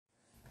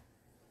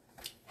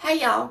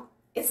Hey y'all,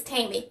 it's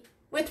Tammy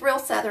with Real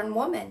Southern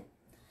Woman.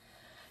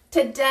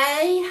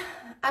 Today,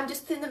 I'm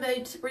just in the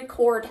mood to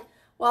record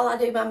while I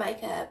do my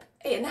makeup.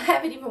 And I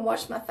haven't even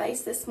washed my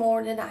face this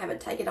morning. I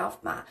haven't taken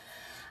off my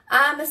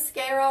eye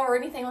mascara or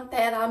anything like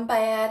that. I'm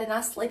bad and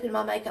I sleep in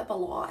my makeup a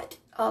lot.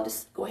 I'll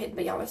just go ahead and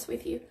be honest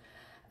with you.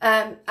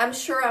 I'm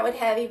sure I would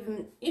have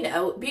even,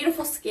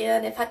 beautiful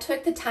skin if I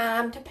took the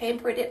time to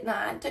pamper it at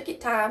night. Took the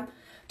time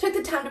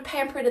to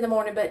pamper it in the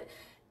morning, but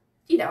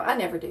I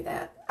never do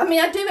that. I mean,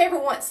 I do every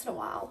once in a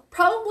while.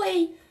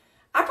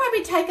 I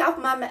probably take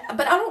off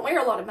but I don't wear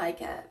a lot of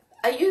makeup.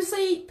 I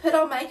usually put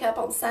on makeup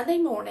on Sunday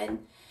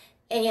morning,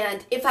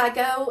 and if I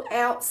go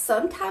out,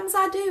 sometimes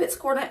I do. It's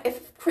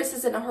if Chris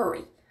is in a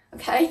hurry,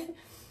 okay?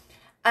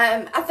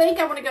 I think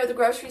I want to go to the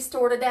grocery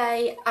store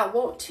today. I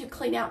want to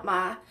clean out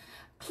my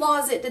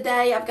closet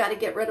today. I've got to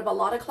get rid of a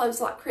lot of clothes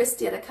like Chris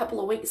did a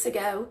couple of weeks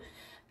ago.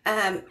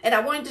 And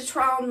I wanted to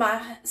try on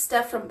my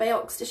stuff from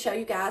Belk's to show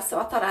you guys, so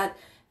I thought I'd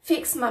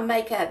fix my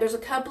makeup. There's a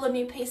couple of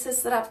new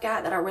pieces that I've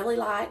got that I really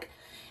like,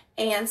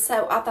 and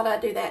so I thought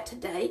I'd do that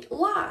today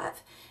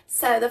live.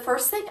 So the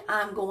first thing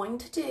I'm going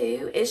to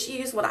do is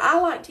use what I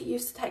like to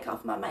use to take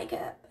off my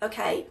makeup,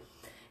 okay?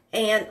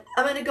 And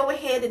I'm going to go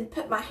ahead and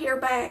put my hair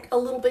back a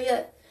little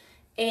bit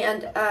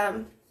and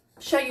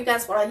show you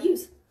guys what I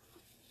use.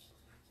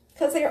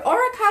 Because there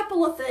are a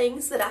couple of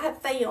things that I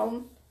have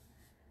found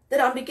that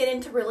I'm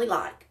beginning to really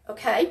like,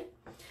 okay?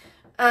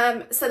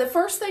 So the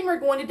first thing we're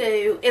going to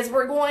do is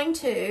we're going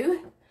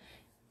to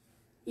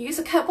use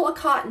a couple of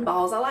cotton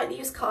balls. I like to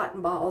use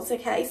cotton balls,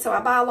 okay? So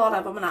I buy a lot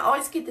of them, and I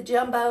always get the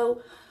jumbo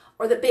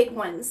or the big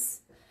ones.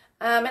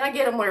 And I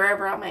get them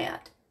wherever I'm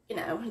at. It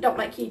don't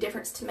make any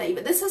difference to me.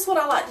 But this is what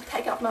I like to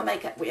take off my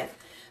makeup with.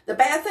 The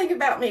bad thing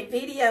about me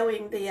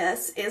videoing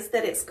this is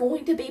that it's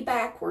going to be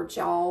backwards,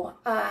 y'all.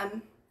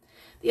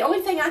 The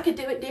only thing I could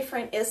do it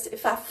different is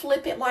if I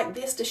flip it like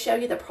this to show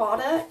you the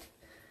product.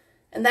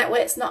 And that way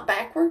it's not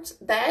backwards.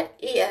 That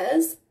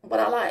is what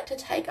I like to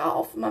take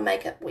off my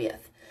makeup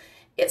with.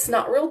 It's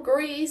not real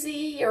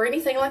greasy or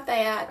anything like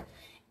that.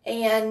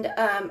 And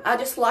I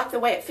just like the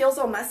way it feels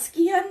on my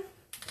skin.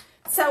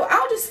 So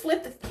I'll just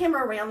flip the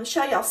camera around and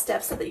show y'all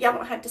stuff so that y'all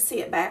don't have to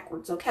see it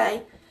backwards,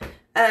 okay?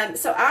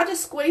 So I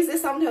just squeeze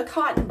this onto a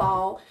cotton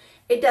ball.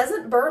 It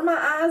doesn't burn my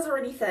eyes or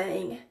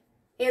anything.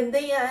 And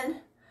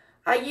then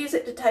I use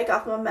it to take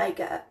off my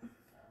makeup.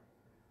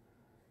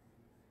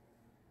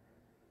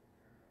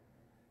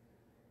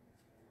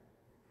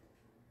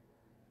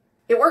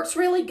 It works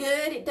really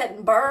good. It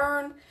doesn't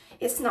burn.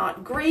 It's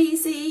not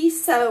greasy.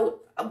 So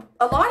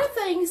a lot of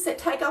things that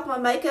take off my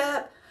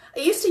makeup,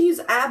 I used to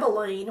use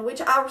Abilene, which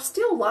I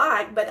still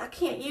like, but I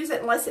can't use it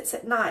unless it's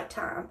at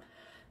nighttime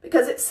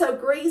because it's so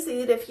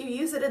greasy that if you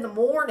use it in the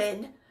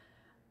morning,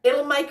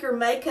 it'll make your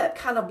makeup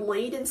kind of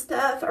bleed and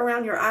stuff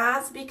around your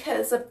eyes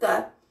because of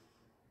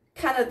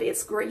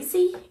it's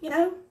greasy,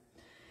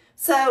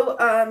 So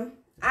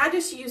I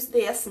just use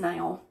this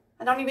now.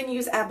 I don't even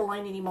use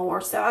Abilene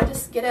anymore. So I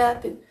just get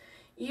up and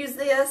use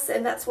this,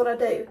 and that's what I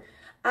do.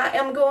 I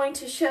am going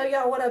to show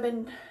y'all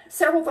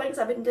several things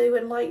I've been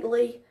doing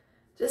lately,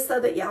 just so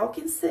that y'all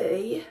can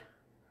see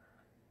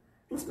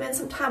and spend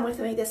some time with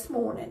me this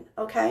morning,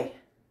 okay?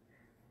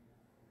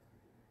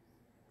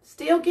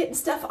 Still getting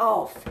stuff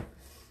off.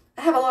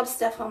 I have a lot of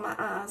stuff on my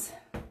eyes.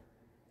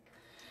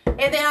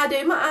 And then I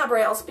do my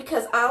eyebrows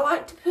because I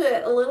like to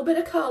put a little bit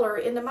of color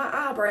into my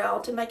eyebrow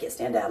to make it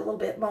stand out a little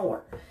bit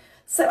more.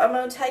 So I'm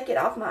going to take it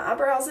off my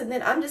eyebrows, and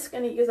then I'm just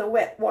going to use a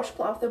wet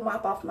washcloth and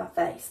wipe off my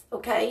face,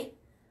 okay?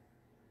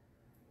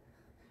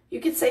 You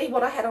can see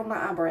what I had on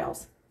my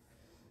eyebrows.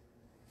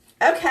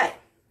 Okay.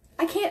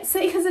 I can't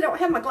see because I don't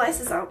have my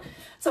glasses on.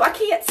 So I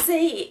can't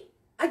see.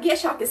 I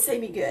guess y'all can see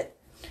me good.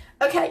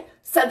 Okay,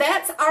 so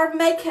that's our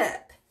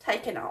makeup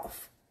taken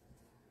off.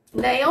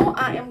 Now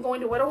I am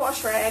going to wet a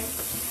wash rag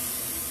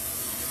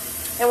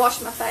and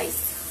wash my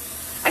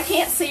face. I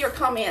can't see your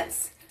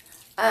comments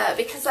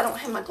because I don't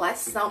have my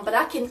glasses on, but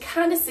I can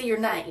kind of see your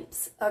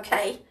names,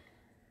 okay?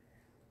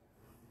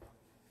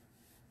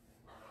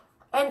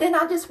 And then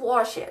I just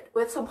wash it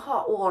with some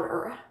hot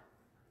water.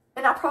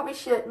 And I probably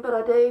shouldn't, but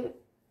I do.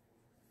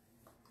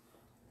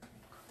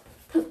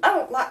 Because I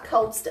don't like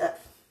cold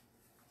stuff.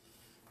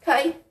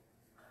 Okay?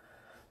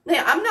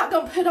 Now, I'm not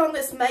going to put on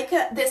this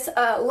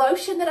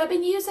lotion that I've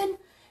been using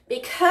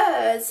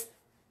because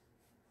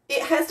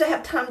it has to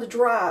have time to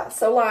dry.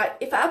 So, like,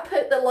 if I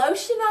put the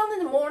lotion on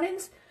in the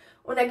mornings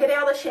when I get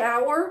out of the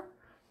shower,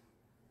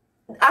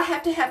 I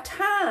have to have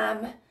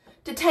time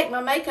to take my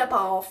makeup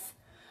off.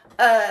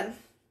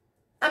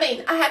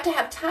 I have to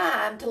have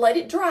time to let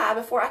it dry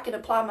before I can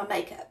apply my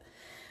makeup.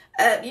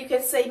 You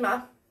can see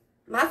my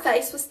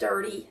face was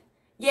dirty.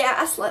 Yeah,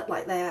 I slept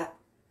like that.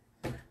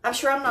 I'm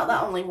sure I'm not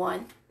the only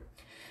one.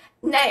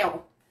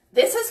 Now,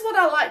 this is what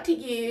I like to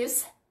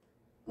use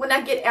when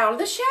I get out of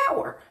the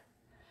shower.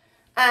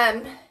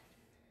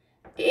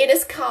 It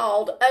is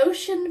called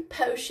Ocean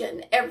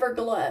Potion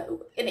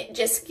Everglow, and it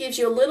just gives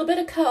you a little bit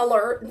of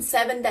color in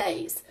 7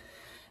 days.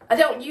 I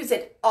don't use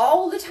it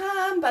all the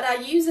time, but I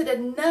use it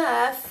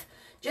enough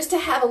just to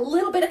have a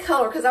little bit of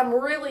color because I'm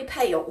really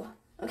pale,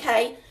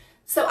 okay?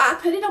 So I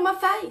put it on my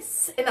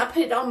face, and I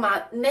put it on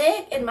my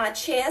neck and my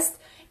chest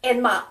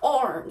and my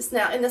arms.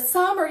 Now, in the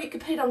summer, you can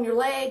put it on your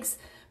legs.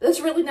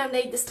 There's really no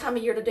need this time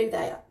of year to do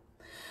that.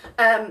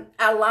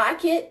 I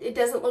like it. It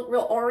doesn't look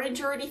real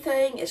orange or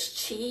anything. It's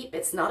cheap.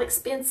 It's not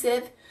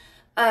expensive.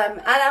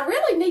 And I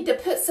really need to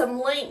put some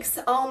links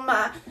on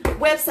my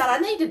website. I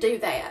need to do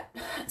that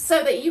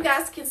so that you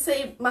guys can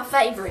see my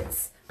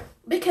favorites,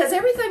 because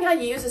everything I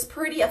use is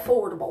pretty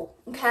affordable,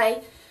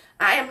 okay?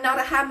 I am not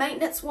a high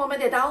maintenance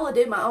woman at all. I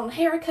do my own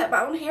hair, I cut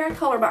my own hair, I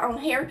color my own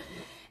hair,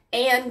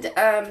 and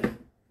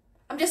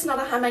I'm just not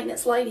a high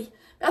maintenance lady.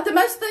 But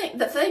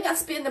the thing I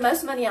spend the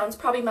most money on is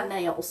probably my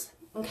nails,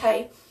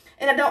 okay?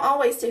 And I don't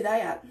always do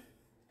that.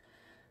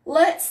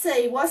 Let's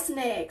see, what's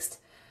next?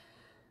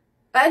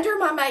 Under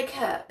my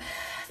makeup,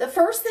 the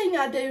first thing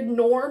I do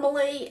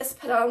normally is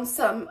put on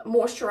some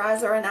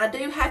moisturizer, and I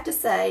do have to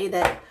say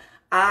that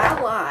I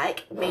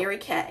like Mary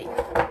Kay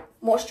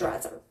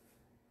moisturizer.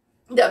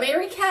 The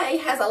Mary Kay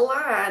has a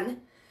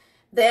line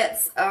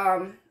that's,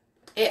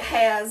 it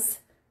has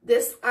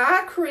this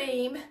eye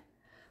cream,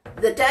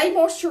 the day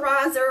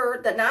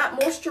moisturizer, the night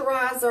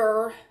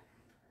moisturizer,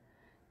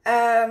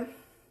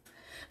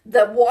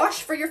 the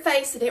wash for your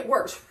face, and it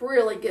works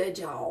really good,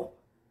 y'all.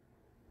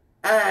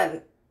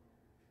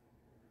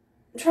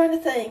 I'm trying to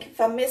think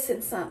if I'm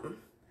missing something.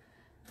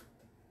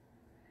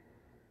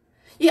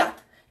 Yeah,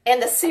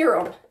 and the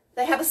serum.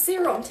 They have a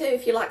serum too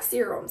if you like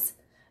serums.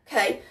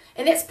 Okay,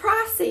 and it's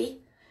pricey.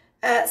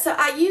 So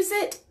I use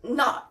it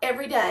not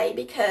every day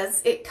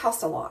because it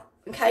costs a lot.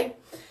 Okay,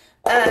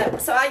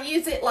 so I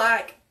use it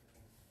like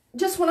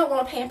just when I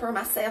want to pamper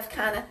myself,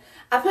 kind of.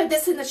 I put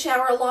this in the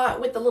shower a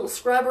lot with the little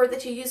scrubber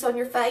that you use on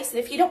your face. And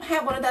if you don't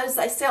have one of those,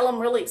 they sell them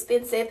really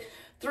expensive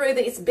through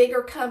these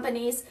bigger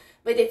companies.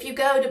 But if you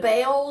go to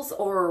Bell's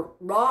or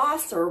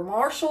Ross or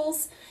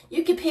Marshall's,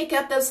 you can pick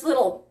up those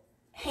little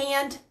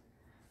hand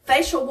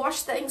facial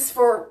wash things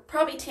for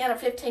probably $10 or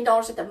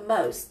 $15 at the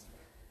most.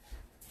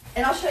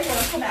 And I'll show you when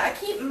I come out. I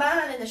keep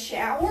mine in the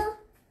shower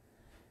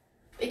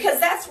because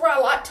that's where I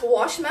like to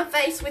wash my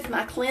face with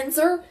my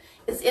cleanser,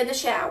 is in the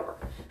shower.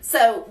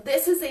 So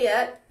this is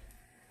it,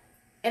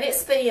 and it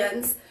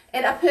spins,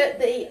 and I put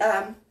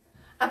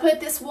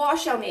this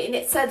wash on it, and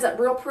it suds up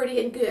real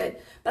pretty and good.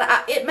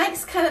 But it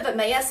makes kind of a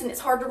mess, and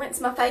it's hard to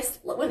rinse my face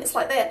when it's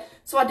like that,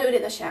 so I do it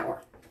in the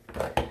shower.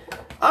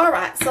 All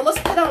right, so let's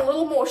put on a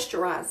little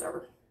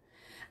moisturizer.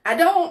 I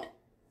don't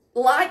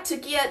like to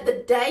get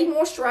the day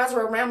moisturizer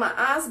around my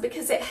eyes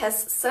because it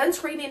has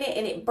sunscreen in it,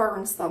 and it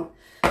burns them.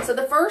 So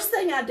the first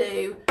thing I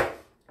do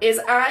is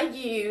I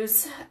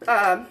use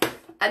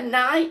a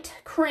night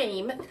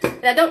cream,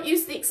 and I don't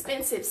use the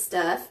expensive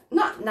stuff,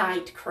 not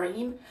night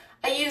cream.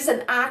 I use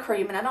an eye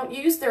cream, and I don't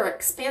use their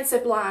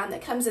expensive line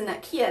that comes in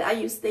that kit. I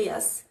use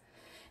this,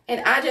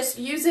 and I just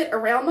use it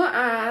around my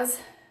eyes.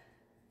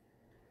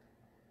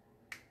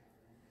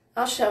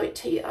 I'll show it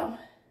to you.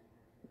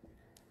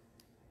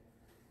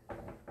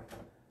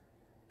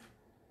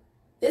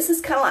 This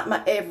is kind of like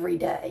my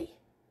everyday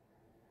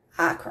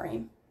eye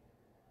cream.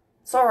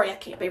 Sorry, I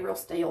can't be real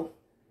still.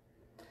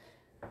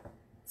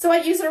 So I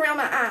use it around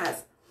my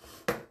eyes.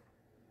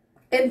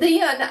 And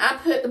then I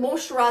put the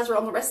moisturizer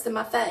on the rest of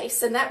my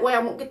face, and that way I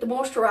won't get the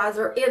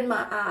moisturizer in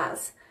my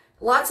eyes.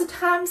 Lots of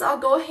times I'll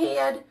go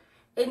ahead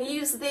and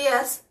use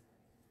this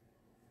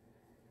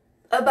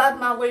above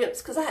my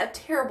lips because I have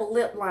terrible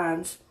lip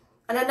lines.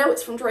 And I know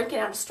it's from drinking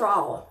out of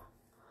straw,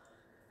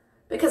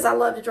 because I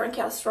love to drink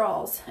out of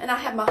straws, and I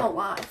have my whole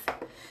life.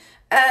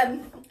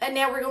 And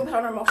now we're going to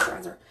put on our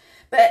moisturizer.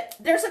 But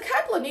there's a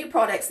couple of new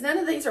products. None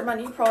of these are my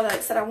new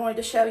products that I wanted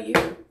to show you,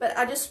 but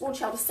I just want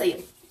y'all to see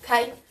them,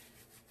 okay?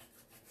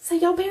 So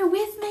y'all bear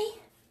with me.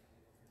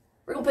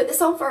 We're going to put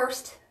this on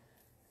first.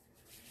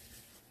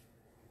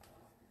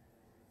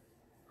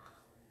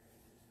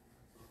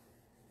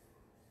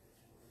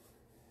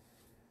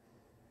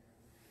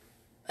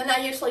 And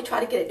I usually try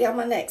to get it down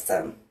my neck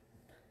some.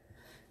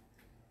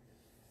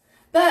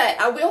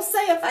 But I will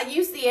say, if I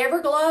use the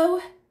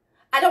Everglow,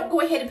 I don't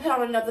go ahead and put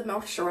on another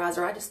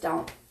moisturizer. I just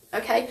don't.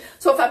 Okay?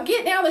 So if I'm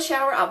getting out of the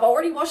shower, I've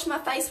already washed my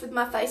face with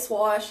my face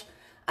wash.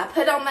 I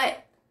put on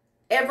that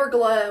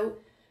Everglow,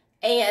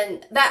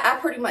 and that I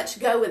pretty much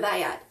go with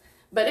that.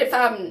 But if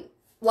I'm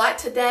like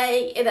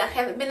today and I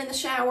haven't been in the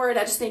shower and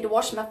I just need to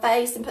wash my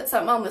face and put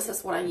something on, this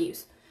is what I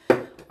use.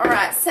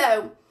 Alright,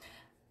 so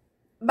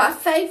my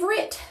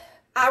favorite,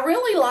 I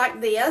really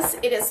like this.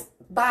 It is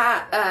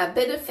by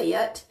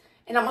Benefit,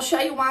 and I'm going to show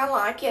you why I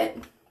like it.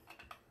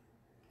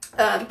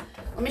 Let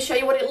me show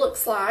you what it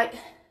looks like.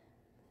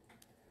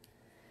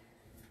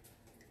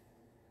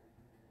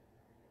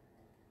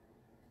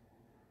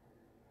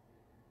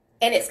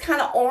 And it's kind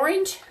of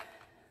orange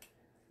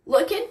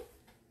looking,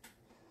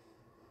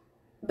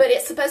 but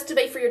it's supposed to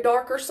be for your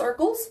darker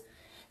circles.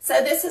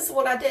 So this is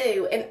what I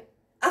do, and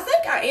I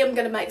think I am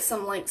going to make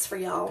some links for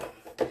y'all,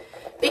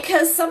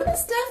 because some of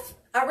this stuff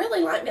I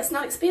really like, and it's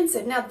not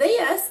expensive. Now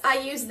this, I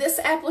use this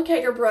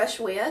applicator brush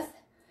with,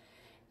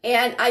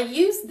 and I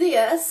use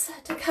this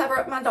to cover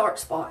up my dark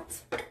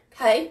spots,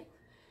 okay?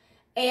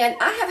 And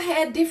I have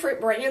had different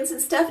brands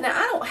and stuff. Now,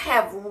 I don't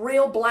have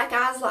real black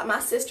eyes like my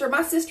sister.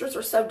 My sister's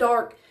are so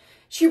dark.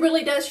 She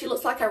really does. She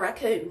looks like a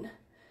raccoon.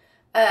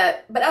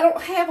 But I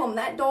don't have them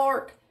that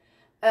dark.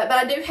 But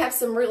I do have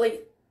some really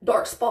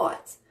dark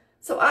spots.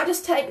 So I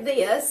just take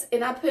this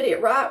and I put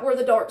it right where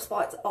the dark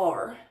spots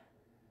are.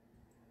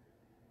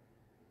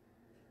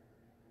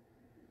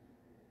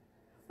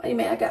 Wait a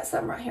minute, I got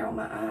something right here on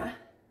my eye.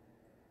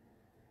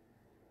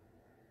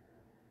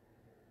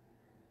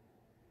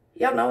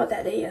 Y'all know what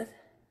that is.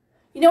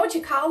 You know what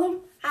you call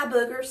them? Eye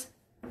boogers.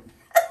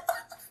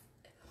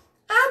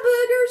 Eye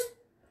boogers.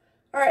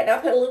 All right, now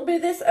I put a little bit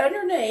of this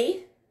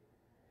underneath.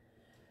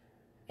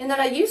 And then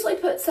I usually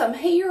put some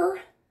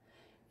here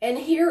and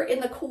here in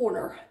the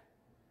corner.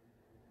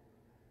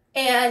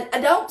 And I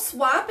don't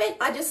swipe it,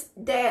 I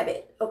just dab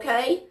it,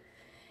 okay?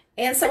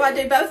 And so I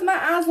do both my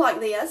eyes like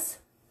this.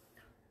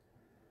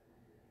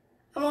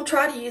 I'm going to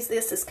try to use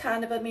this as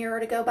kind of a mirror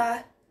to go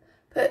by.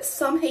 Put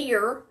some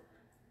here.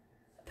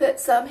 Put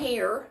some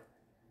here.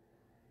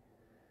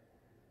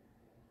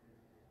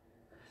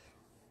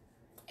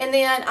 And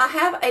then I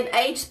have an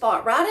age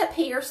spot right up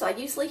here, so I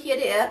usually hit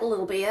it a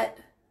little bit.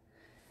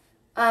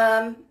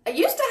 I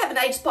used to have an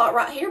age spot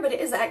right here, but it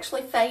is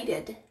actually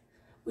faded,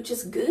 which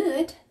is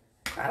good.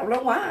 I don't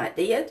know why it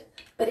did,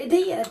 but it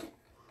did.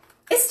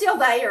 It's still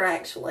there,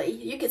 actually.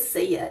 You can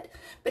see it,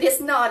 but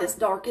it's not as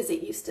dark as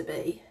it used to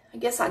be. I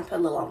guess I can put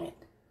a little on it.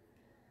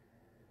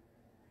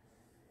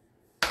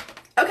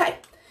 Okay,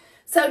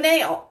 so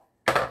now,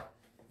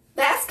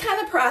 that's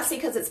kind of pricey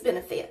because it's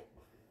Benefit.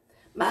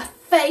 My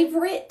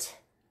favorite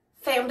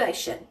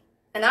foundation,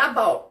 and I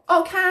bought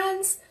all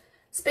kinds,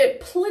 spent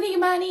plenty of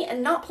money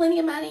and not plenty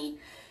of money.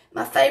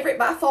 My favorite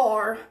by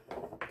far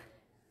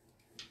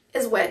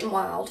is Wet n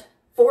Wild.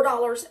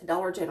 $4 at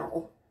Dollar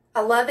General.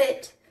 I love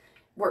it.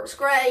 Works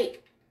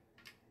great.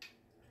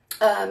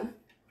 Let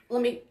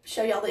me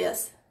show y'all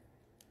this.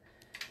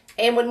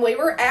 And when we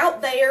were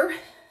out there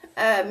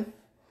in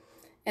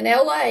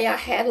LA, I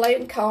had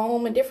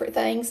Lancome and different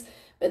things,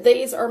 but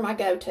these are my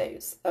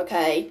go-tos,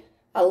 okay?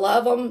 I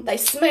love them. They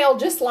smell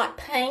just like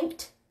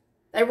paint.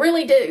 They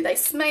really do. They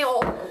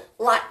smell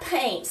like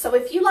paint. So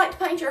if you like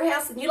to paint your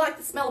house and you like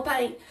the smell of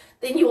paint,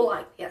 then you will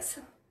like this.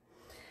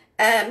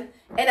 And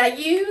I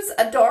use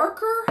a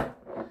darker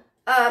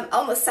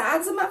on the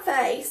sides of my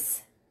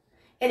face,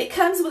 and it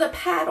comes with a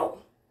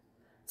paddle.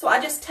 So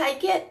I just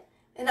take it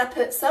and I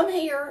put some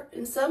here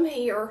and some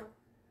here,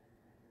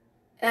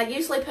 and I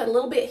usually put a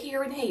little bit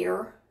here and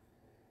here.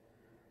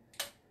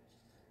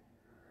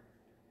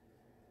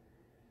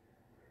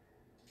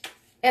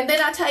 And then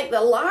I take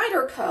the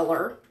lighter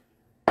color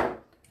and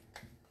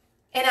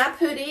I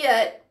put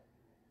it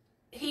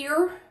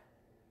here,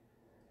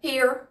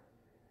 here,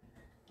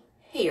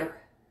 here,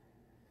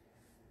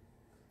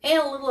 and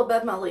a little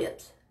above my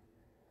lips,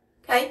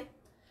 okay?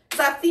 Because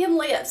I have thin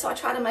lips, so I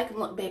try to make them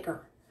look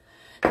bigger.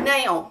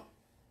 Now,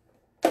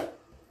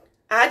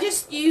 I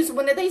just use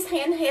one of these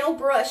handheld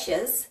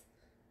brushes,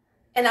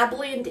 and I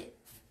blend it.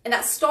 And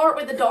I start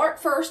with the dark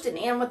first and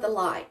end with the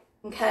light,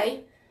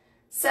 okay?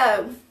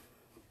 So,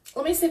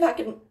 let me see if I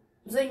can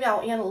zoom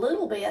y'all in a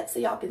little bit so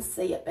y'all can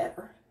see it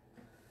better.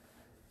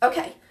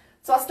 Okay,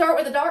 so I'll start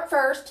with the dark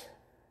first.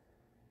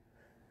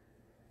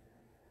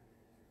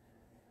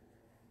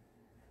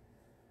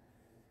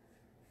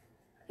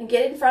 And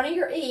get in front of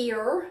your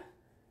ear.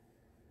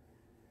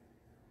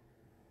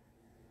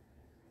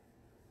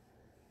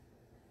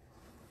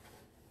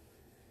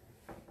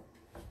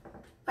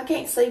 I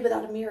can't see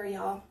without a mirror,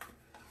 y'all,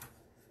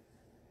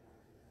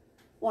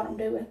 what I'm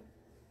doing.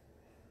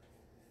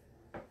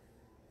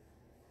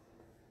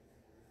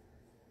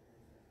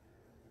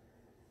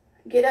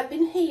 Get up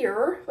in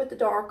here with the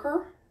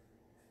darker.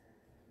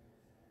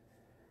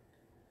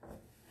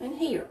 And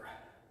here.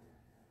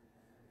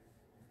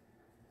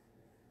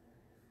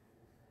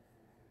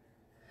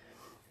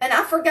 And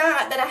I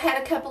forgot that I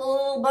had a couple of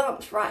little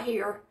bumps right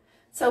here.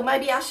 So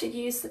maybe I should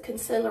use the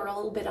concealer a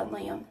little bit on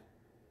them.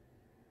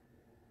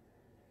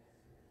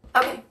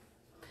 Okay,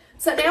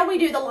 so now we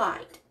do the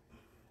light.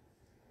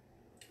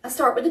 I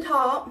start with the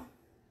top.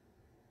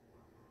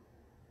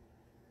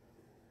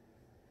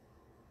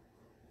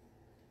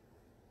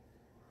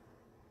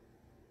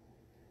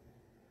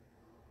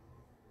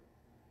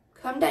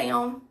 Come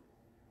down.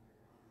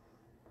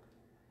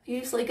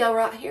 Usually go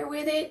right here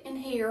with it and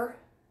here.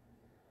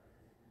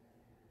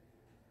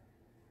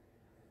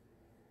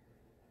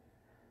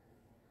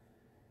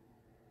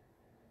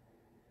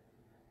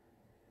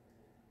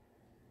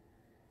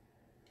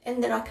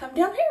 And then I come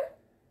down here.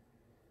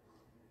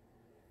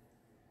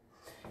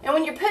 And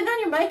when you're putting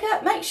on your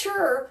makeup, make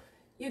sure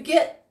you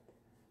get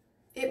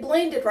it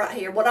blended right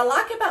here. What I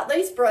like about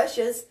these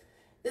brushes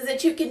is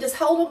that you can just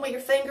hold them with your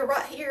finger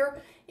right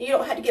here. And you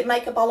don't have to get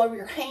makeup all over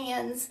your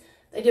hands.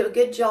 They do a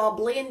good job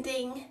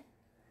blending.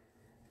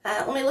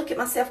 Let me look at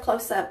myself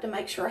close up to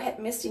make sure I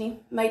haven't missed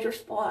any major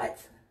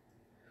spots.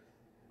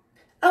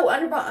 Oh,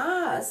 under my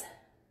eyes.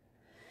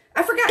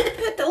 I forgot to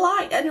put the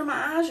light under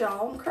my eyes,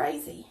 y'all. I'm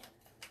crazy.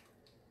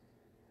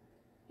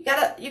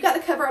 You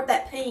gotta cover up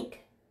that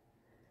pink.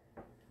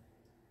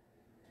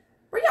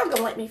 y'all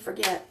gonna let me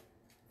forget?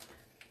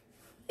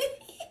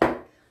 All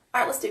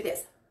right, let's do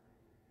this.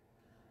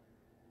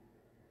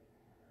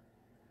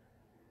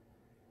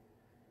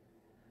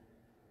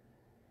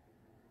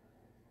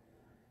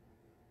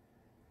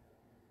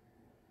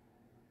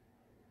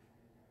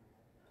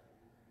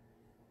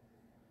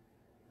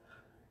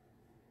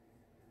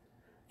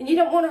 And you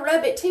don't want to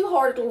rub it too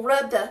hard. It'll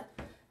rub the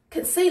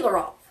concealer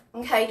off.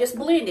 Okay, just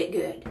blend it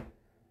good.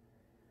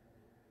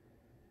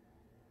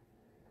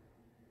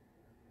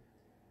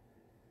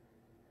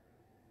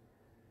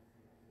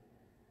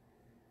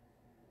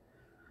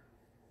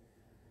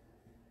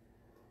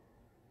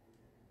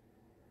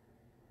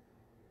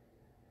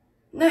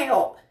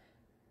 Now,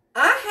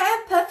 I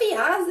have puffy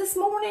eyes this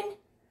morning,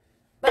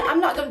 but I'm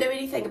not going to do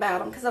anything about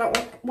them because I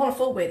don't want to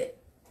fool with it.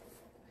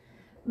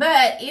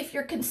 But if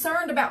you're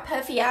concerned about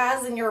puffy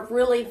eyes and you're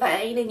really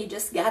vain and you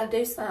just got to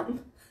do something.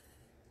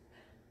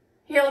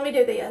 Here, let me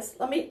do this.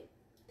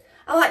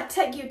 I like to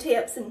take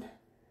Q-tips and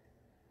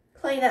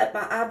clean up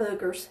my eye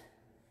boogers.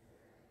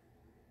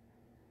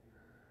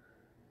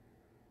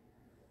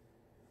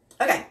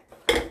 Okay.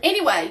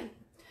 Anyway,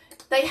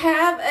 they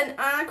have an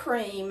eye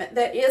cream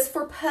that is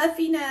for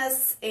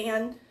puffiness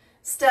and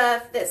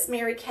stuff that's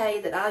Mary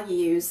Kay that I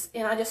use.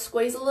 And I just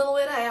squeeze a little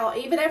bit out.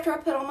 Even after I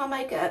put on my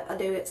makeup, I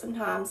do it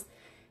sometimes.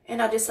 And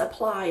I just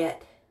apply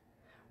it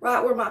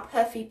right where my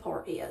puffy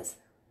part is.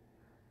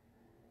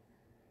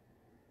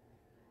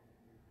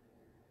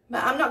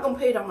 But I'm not going to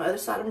put it on the other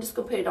side. I'm just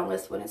going to put it on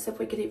this one and see if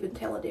we could even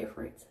tell a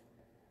difference.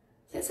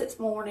 Since it's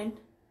morning.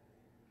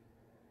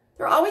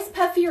 They're always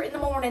puffier in the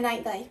morning,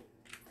 ain't they?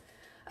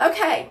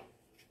 Okay.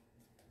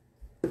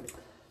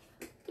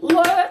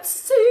 Let's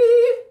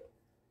see.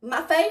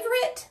 My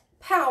favorite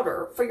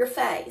powder for your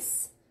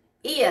face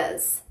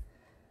is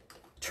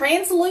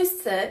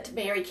Translucent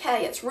Mary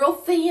Kay. It's real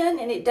thin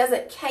and it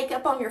doesn't cake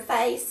up on your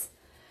face.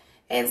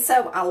 And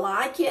so I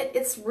like it.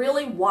 It's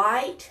really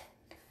white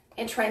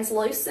and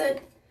translucent.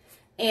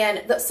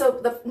 And so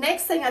the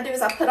next thing I do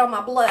is I put on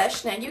my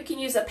blush. Now you can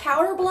use a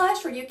powder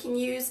blush or you can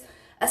use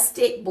a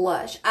stick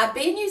blush. I've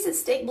been using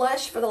stick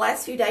blush for the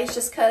last few days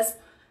just because,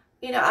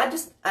 you know, I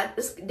just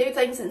do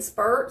things in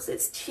spurts.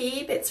 It's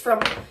cheap. It's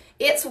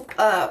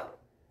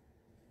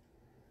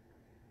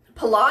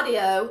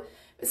Palladio.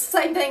 It's the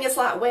same thing as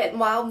like Wet n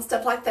Wild and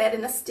stuff like that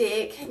in a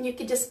stick. And you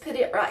can just put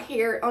it right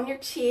here on your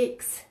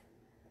cheeks.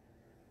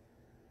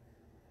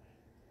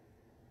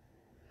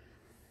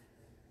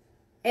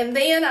 And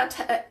then I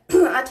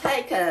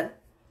take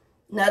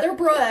another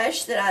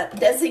brush that I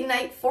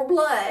designate for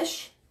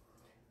blush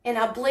and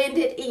I blend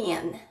it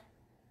in.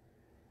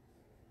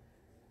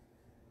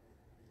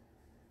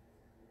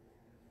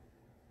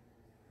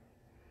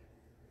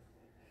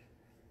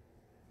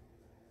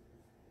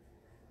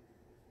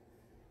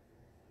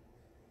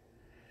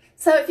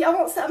 So if y'all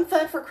want something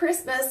fun for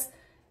Christmas,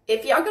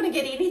 if y'all going to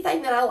get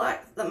anything that I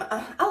like,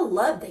 I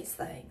love these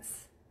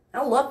things.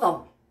 I love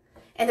them.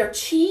 And they're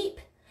cheap.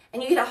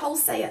 And you get a whole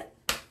set.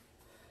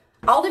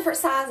 All different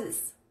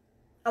sizes.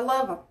 I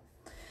love them.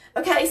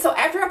 Okay, so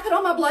after I put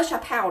on my blush, I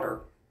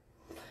powder.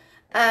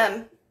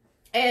 And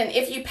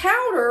if you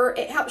powder,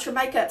 it helps your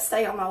makeup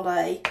stay on all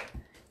day.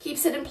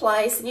 Keeps it in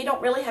place. And you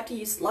don't really have to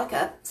use like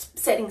a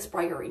setting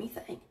spray or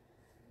anything.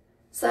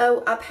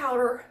 So I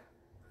powder.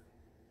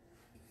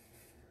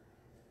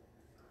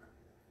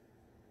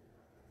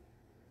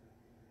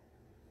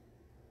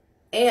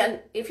 And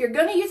if you're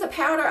going to use a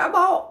powder, I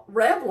bought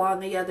Revlon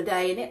the other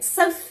day, and it's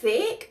so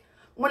thick.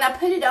 When I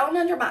put it on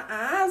under my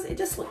eyes, it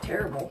just looked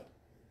terrible.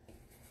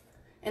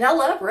 And I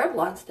love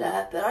Revlon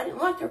stuff, but I didn't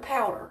like their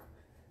powder.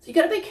 So you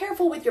got to be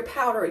careful with your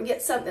powder and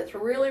get something that's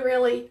really,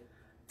 really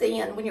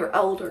thin when you're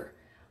older.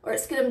 Or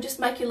it's going to just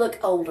make you look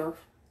older.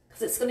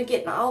 Because it's going to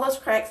get in all those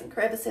cracks and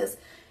crevices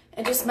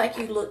and just make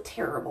you look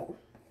terrible.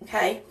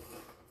 Okay?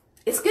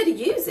 It's good to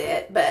use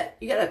it, but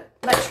you got to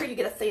make sure you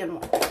get a thin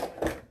one.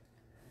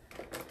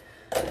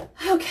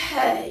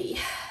 Okay,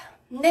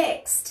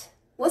 next,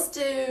 let's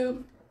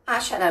do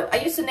eyeshadow. I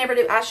used to never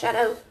do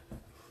eyeshadow,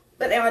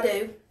 but now I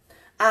do.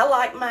 I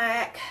like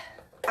MAC.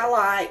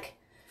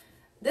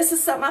 This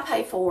is something I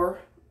pay for,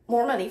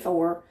 more money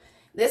for.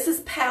 This is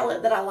a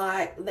palette that I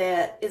like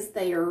that is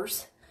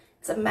theirs.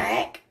 It's a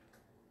MAC.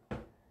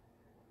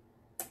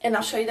 And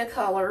I'll show you the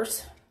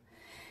colors.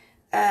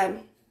 And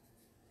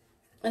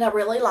I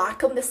really like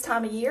them this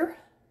time of year.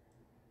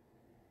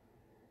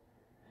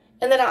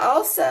 And then I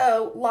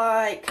also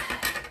like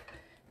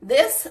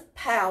this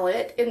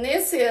palette, and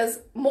this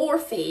is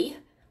Morphe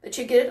that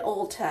you get at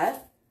Ulta.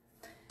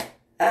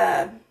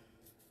 And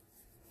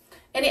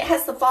it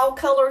has the fall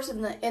colors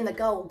and the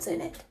golds in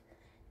it.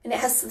 And it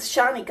has the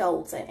shiny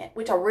golds in it,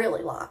 which I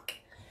really like.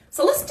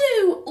 So let's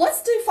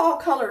do fall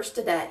colors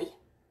today.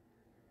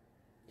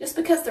 Just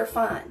because they're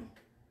fun.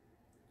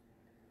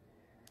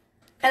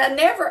 And I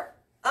never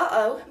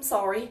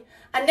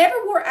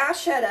wore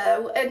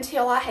eyeshadow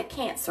until I had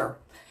cancer.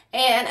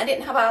 And I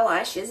didn't have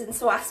eyelashes, and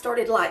so I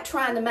started like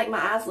trying to make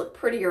my eyes look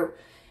prettier.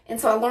 And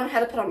so I learned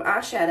how to put on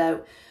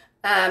eyeshadow.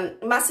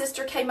 My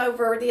sister came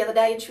over the other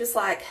day and she was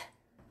like,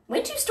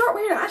 when did you start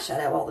wearing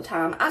eyeshadow all the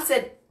time? I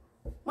said,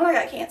 when I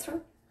got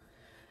cancer.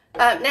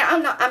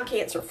 Now, I'm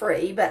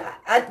cancer-free, but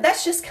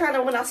that's just kind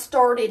of when I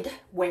started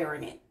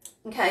wearing it,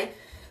 okay?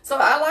 So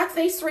I like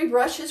these 3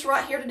 brushes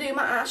right here to do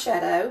my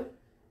eyeshadow.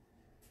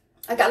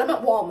 I got them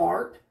at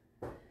Walmart.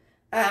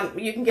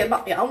 You can get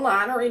them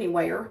online or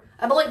anywhere.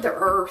 I believe they're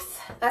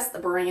Earth. That's the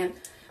brand.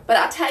 But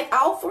I take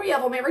all 3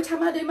 of them every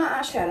time I do my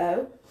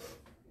eyeshadow.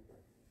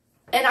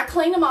 And I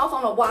clean them off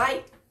on a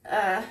white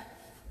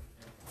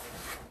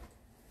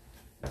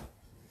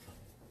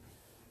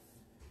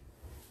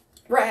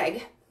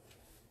rag.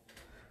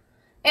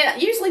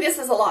 And usually this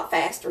is a lot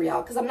faster,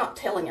 y'all, because I'm not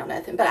telling y'all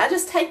nothing. But I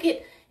just take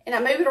it and I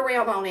move it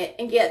around on it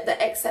and get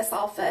the excess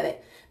off of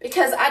it.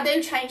 Because I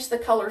do change the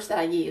colors that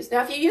I use.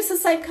 Now, if you use the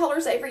same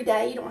colors every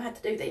day, you don't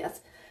have to do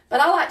this.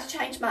 But I like to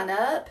change mine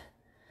up.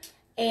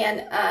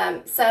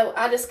 And so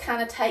I just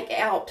kind of take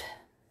out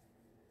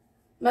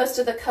most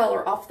of the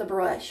color off the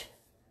brush.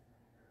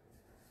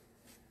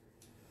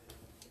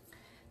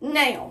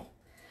 Now,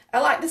 I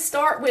like to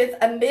start with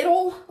a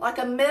middle, like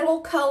a middle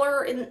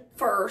color in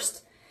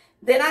first.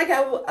 Then I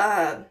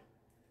go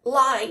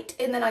light,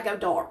 and then I go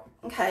dark,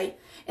 okay?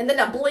 And then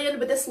I blend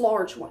with this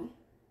large one.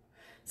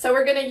 So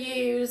we're going to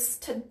use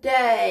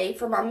today,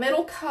 for my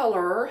middle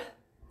color,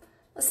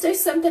 let's do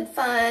something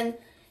fun,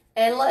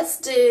 and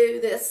let's do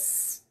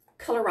this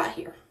color right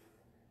here.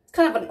 It's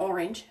kind of an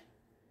orange.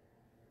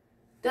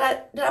 Did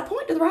I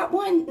point to the right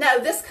one? No,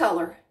 this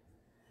color.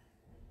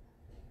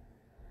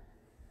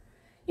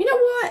 You know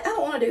what? I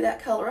don't want to do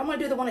that color. I'm going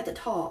to do the one at the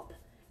top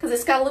because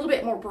it's got a little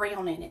bit more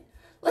brown in it.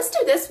 Let's do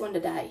this one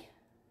today.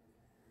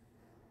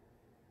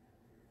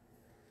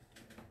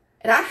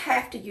 And I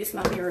have to use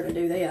my mirror to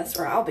do this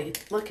or I'll be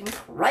looking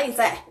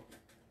crazy.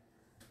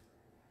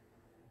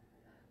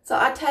 So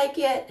I take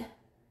it,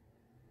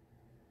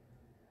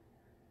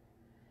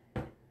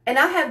 and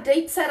I have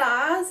deep set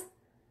eyes.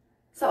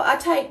 So I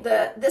take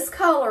this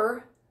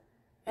color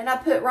and I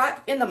put right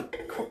in the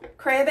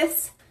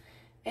crevice,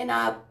 and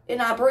I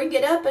bring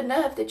it up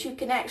enough that you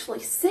can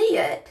actually see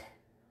it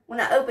when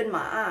I open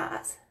my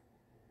eyes.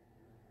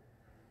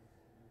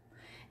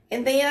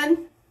 And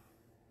then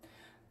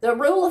the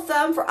rule of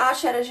thumb for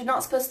eyeshadows, you're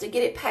not supposed to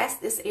get it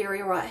past this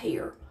area right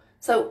here.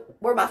 So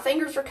where my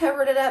fingers are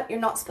covering it up, you're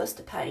not supposed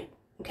to paint,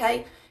 okay?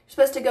 You're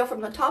supposed to go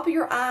from the top of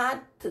your eye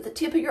to the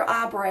tip of your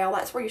eyebrow.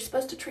 That's where you're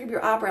supposed to trim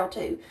your eyebrow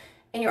to.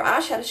 And your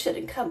eyeshadow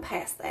shouldn't come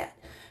past that.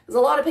 Because a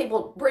lot of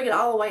people bring it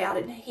all the way out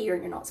in here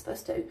and you're not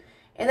supposed to.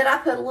 And then I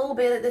put a little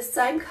bit of this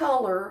same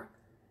color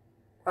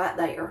right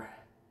there.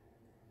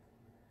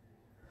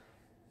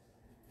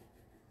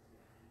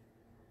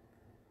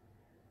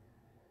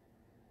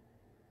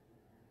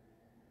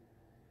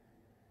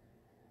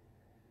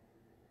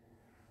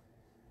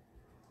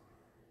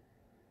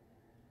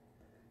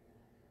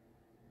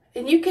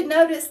 And you can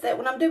notice that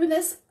when I'm doing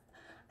this,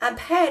 I'm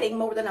patting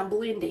more than I'm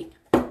blending.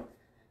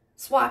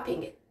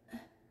 Swiping it.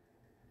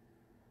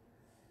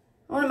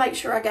 I want to make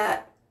sure I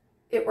got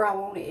it where I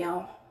want it,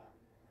 y'all.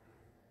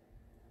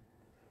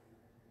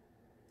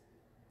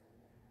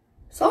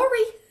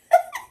 Sorry.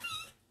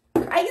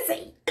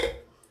 Crazy.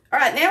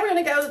 Alright, now we're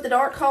going to go with the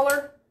dark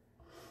color.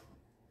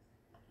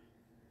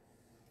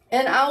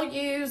 And I'll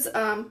use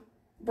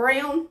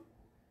brown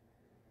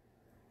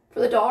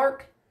for the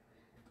dark.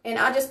 And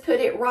I just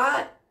put it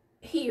right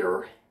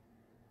here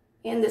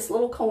in this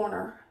little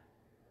corner.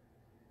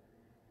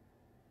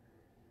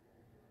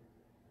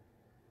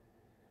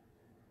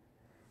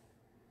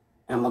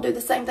 I'm going to do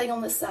the same thing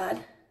on this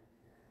side.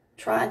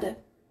 Trying to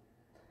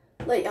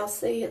let y'all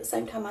see at the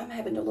same time I'm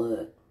having to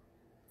look.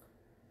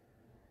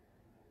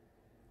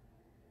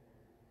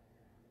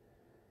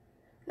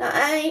 Now,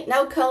 I ain't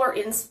no color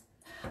in...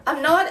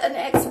 I'm not an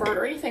expert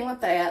or anything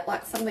like that,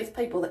 like some of these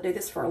people that do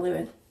this for a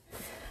living.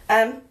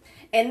 And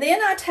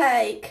then I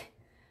take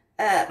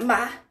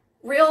my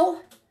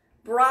real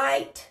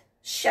bright,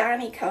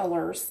 shiny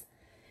colors,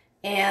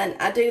 and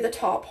I do the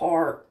top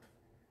part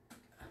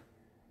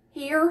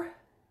here,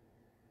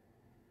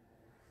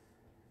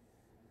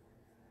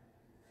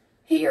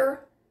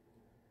 here,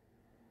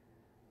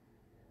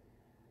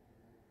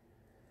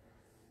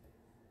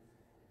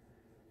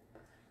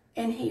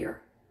 and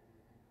here.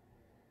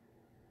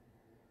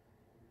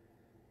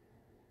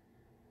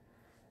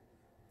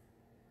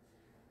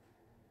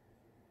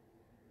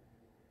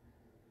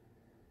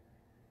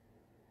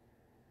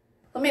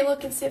 Let me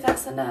look and see if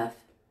that's enough.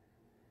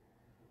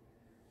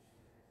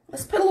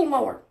 Let's put a little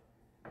more.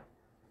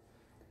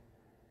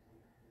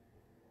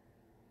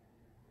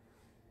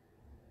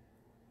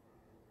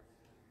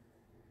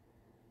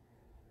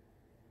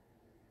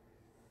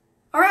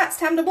 All right, it's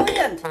time to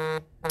blend.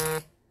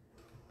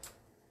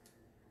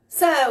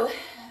 So,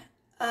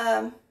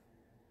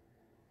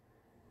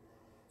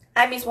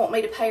 Amy's want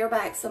me to pay her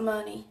back some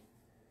money.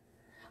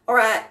 All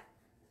right.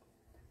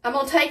 I'm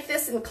going to take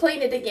this and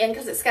clean it again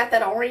because it's got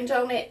that orange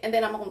on it. And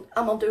then I'm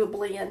gonna do a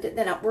blend. And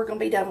then we're going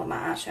to be done with my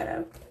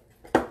eyeshadow.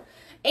 And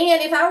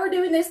if I were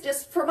doing this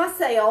just for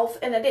myself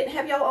and I didn't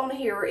have y'all on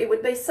here, it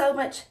would be so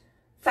much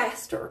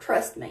faster.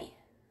 Trust me.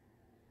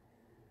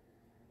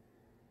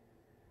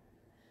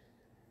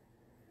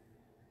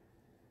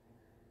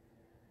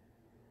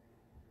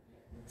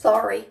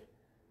 Sorry.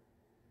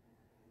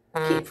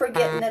 I keep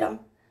forgetting that I'm...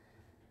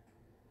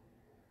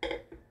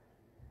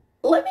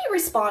 Let me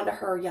respond to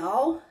her,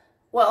 y'all.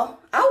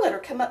 Well, I'll let her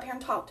come up here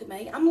and talk to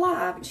me. I'm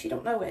live and she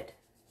don't know it.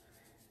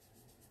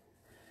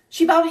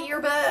 She bought a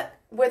yearbook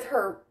with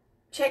her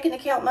checking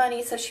account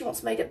money, so she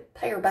wants me to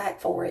pay her back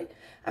for it.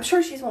 I'm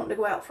sure she's wanting to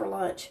go out for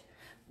lunch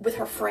with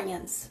her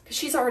friends because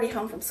she's already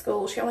home from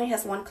school. She only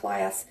has one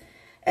class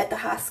at the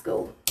high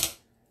school.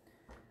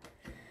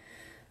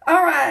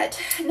 All right,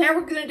 now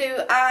we're going to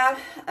do eye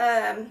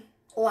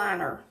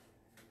liner.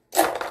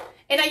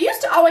 And I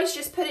used to always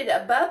just put it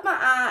above my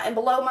eye and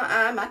below my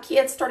eye. My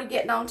kids started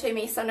getting on to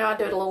me, so now I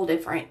do it a little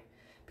different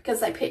because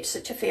they pitched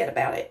such a fit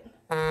about it.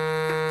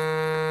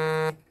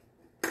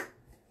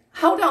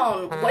 Hold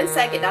on 1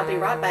 second, I'll be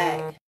right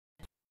back.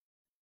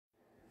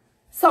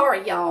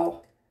 Sorry,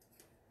 y'all.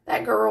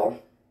 That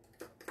girl,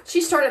 she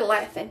started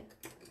laughing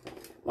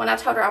when I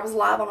told her I was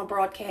live on a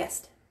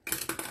broadcast.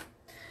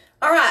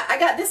 All right, I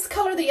got this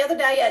color the other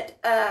day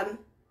at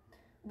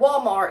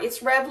Walmart. It's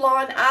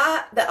Revlon.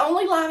 The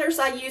only liners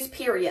I use,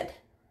 period,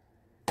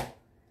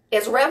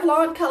 is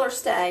Revlon Color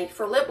Stay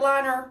for lip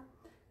liner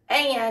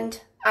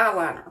and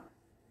eyeliner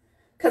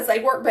because they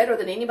work better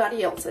than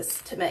anybody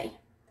else's to me.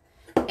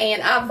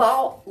 And I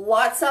bought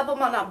lots of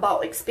them, and I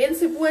bought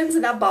expensive ones,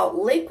 and I bought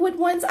liquid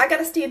ones. I got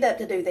to stand up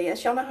to do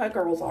this. Y'all know how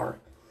girls are.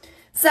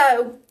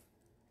 So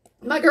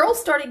my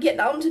girls started getting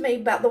on to me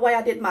about the way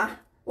I did my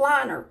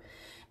liner.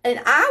 And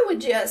I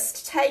would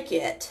just take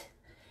it,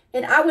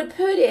 and I would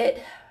put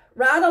it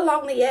right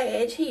along the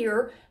edge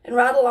here and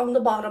right along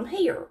the bottom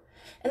here.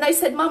 And they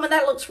said, Mama,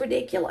 that looks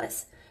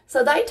ridiculous.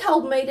 So they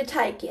told me to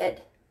take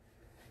it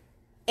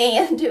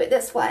and do it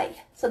this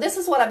way. So this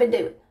is what I've been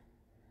doing.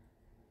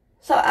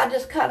 So I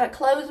just kind of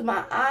close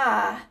my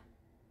eye,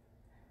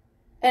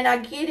 and I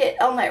get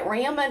it on that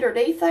rim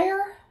underneath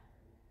there.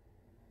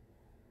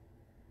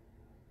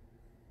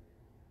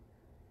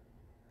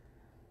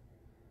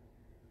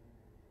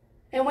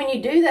 And when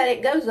you do that,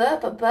 it goes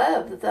up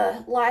above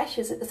the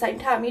lashes at the same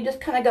time. You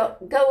just kind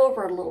of go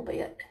over it a little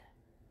bit.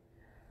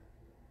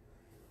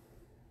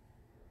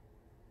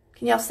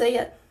 Can y'all see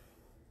it?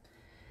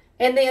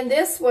 And then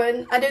this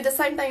one, I do the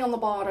same thing on the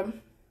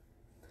bottom.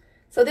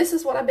 So this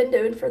is what I've been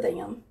doing for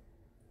them.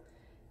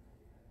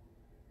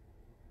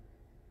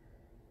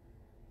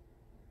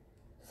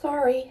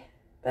 Sorry,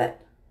 but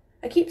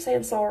I keep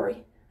saying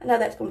sorry. I know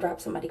that's going to drive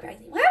somebody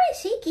crazy. Why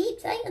does she keep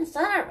saying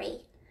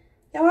sorry?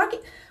 Y'all,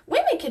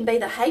 women can be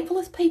the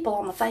hatefulest people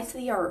on the face of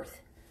the earth.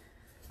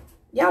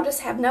 Y'all just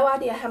have no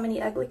idea how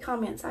many ugly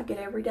comments I get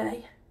every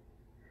day.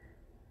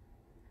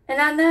 And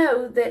I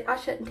know that I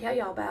shouldn't tell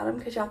y'all about them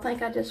because y'all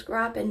think I'm just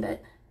griping,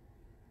 but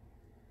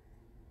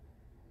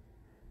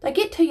they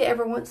get to you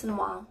every once in a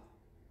while.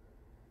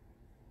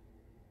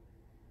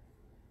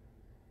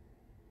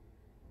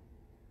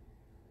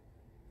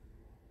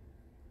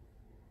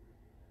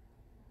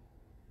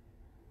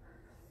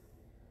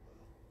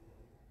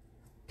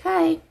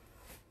 Okay.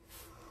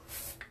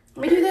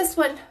 Let me do this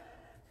one.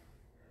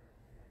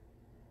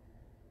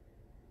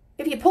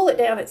 If you pull it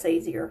down, it's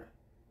easier.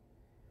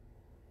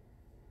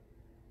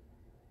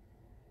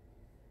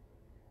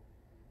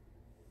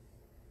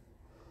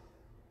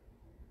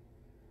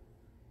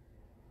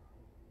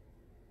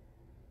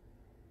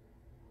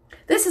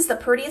 This is the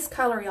prettiest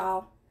color,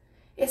 y'all.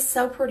 It's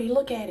so pretty.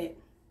 Look at it.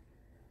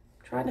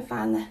 I'm trying to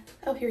find the...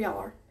 Oh, here y'all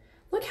are.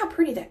 Look how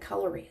pretty that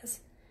color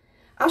is.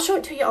 I'll show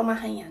it to you on my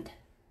hand.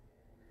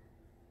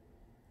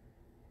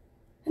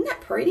 Isn't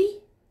that pretty?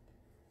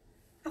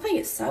 I think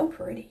it's so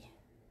pretty.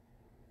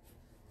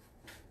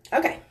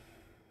 Okay.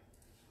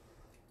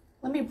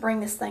 Let me bring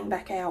this thing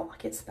back out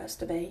like it's supposed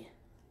to be.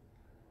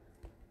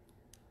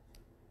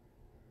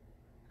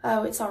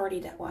 Oh, it's already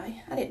that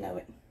way. I didn't know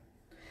it.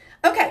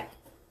 Okay.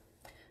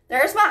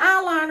 There's my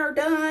eyeliner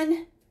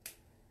done.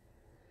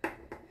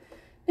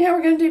 Now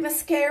we're going to do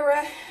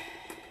mascara.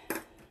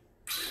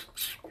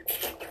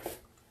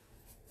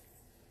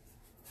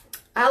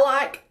 I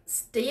like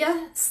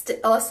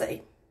let's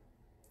see.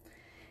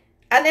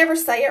 I never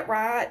say it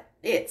right.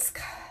 It's,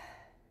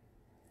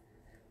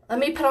 let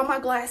me put on my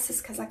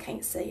glasses because I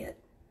can't see it.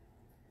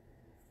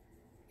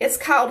 It's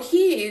called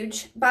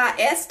Huge by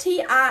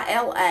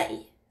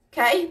Stila.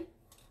 Okay?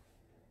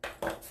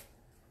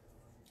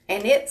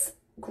 And it's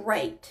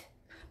great.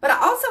 But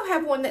I also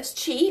have one that's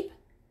cheap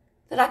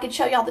that I can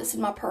show y'all that's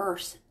in my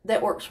purse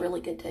that works really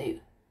good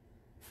too.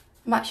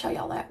 I might show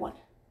y'all that one.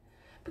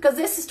 Because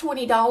this is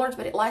 $20,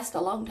 but it lasts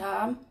a long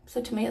time.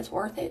 So to me, it's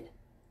worth it.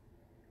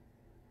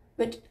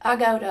 But I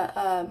go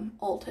to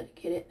Ulta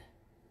to get it.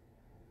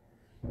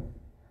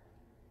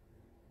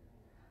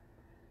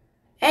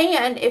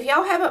 And if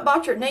y'all haven't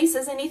bought your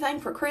nieces anything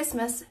for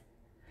Christmas,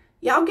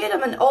 y'all get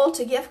them an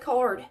Ulta gift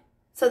card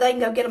so they can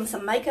go get them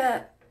some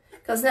makeup.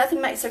 Because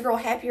nothing makes a girl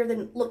happier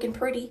than looking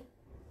pretty.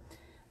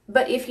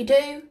 But if you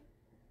do,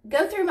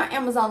 go through my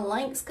Amazon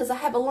links because I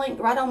have a link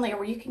right on there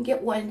where you can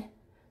get one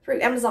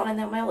through Amazon and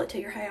they'll mail it to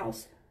your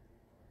house.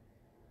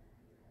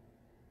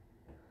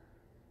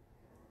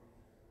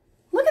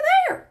 Look at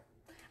there.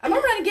 I'm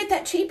going to get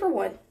that cheaper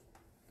one.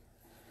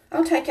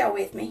 I'll take y'all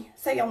with me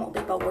so y'all won't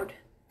be bored.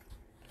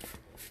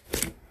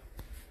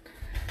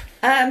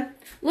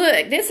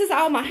 Look, this is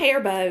all my hair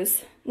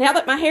bows. Now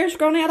that my hair's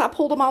grown out, I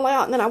pulled them all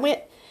out, and then I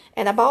went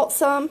and I bought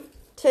some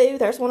too.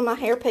 There's one of my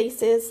hair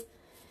pieces.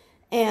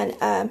 And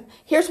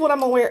here's what I'm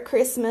going to wear at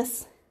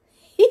Christmas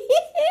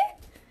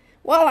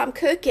while I'm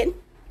cooking.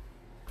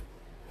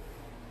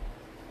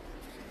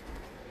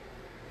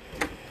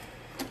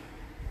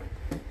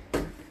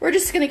 We're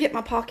just going to get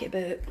my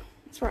pocketbook.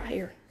 It's right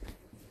here.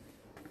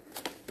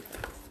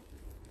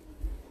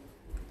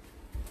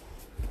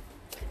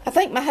 I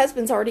think my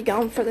husband's already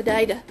gone for the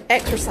day to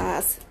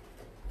exercise.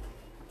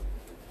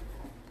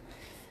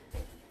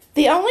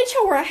 The only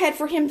chore I had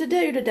for him to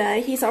do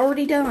today, he's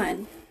already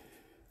done.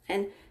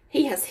 And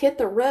he has hit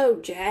the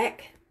road,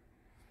 Jack.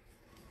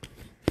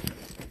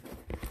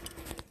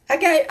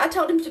 I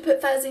told him to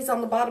put fuzzies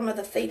on the bottom of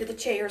the feet of the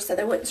chair so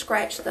they wouldn't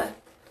scratch the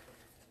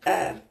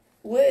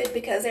wood,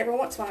 because every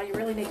once in a while you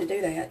really need to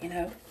do that, you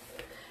know.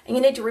 And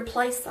you need to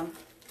replace them.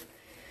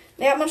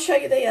 Now I'm going to show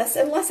you this.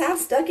 Unless I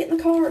stuck it in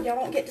the car, y'all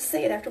won't get to see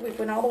it after we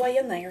went all the way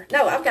in there.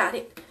 No, I've got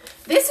it.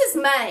 This is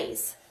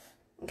May's,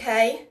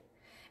 okay?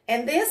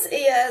 And this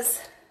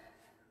is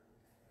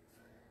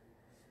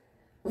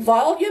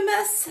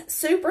Voluminous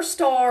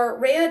Superstar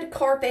Red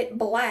Carpet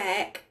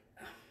Black.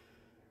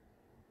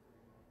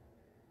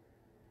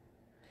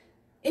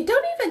 It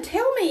don't even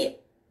tell me.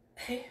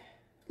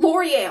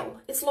 L'Oreal.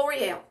 It's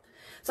L'Oreal.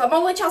 So I'm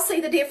going to let y'all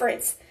see the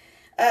difference.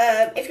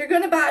 If you're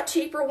going to buy a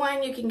cheaper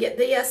one, you can get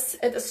this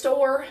at the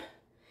store.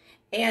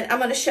 And I'm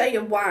going to show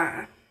you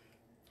why.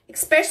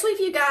 Especially if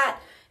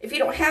you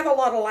don't have a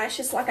lot of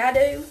lashes like I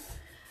do.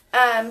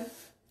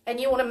 And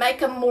you want to make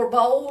them more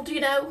bold, you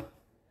know.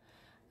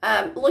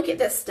 Look at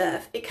this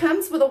stuff. It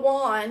comes with a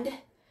wand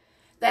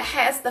that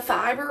has the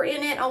fiber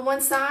in it on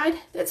one side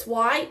that's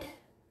white.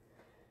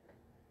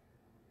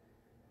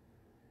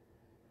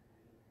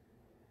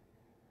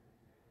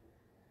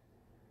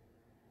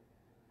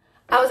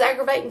 I was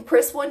aggravating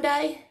Chris one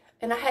day,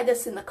 and I had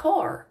this in the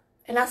car.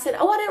 And I said,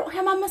 oh, I don't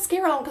have my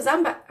mascara on, because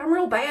I'm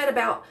real bad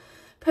about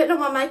putting on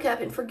my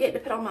makeup and forgetting to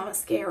put on my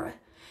mascara.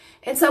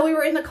 And so we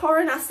were in the car,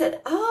 and I said,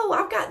 oh,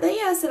 I've got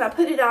this. And I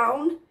put it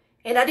on,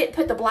 and I didn't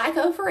put the black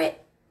over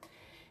it.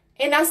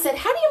 And I said,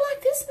 how do you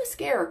like this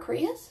mascara,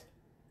 Chris?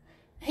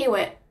 He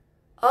went,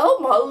 oh,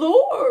 my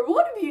Lord,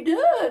 what have you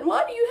done?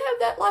 Why do you have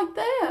that like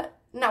that?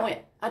 And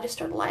I just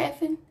started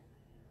laughing.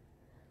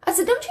 I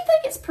said, don't you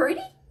think it's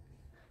pretty?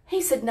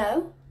 He said,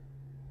 no.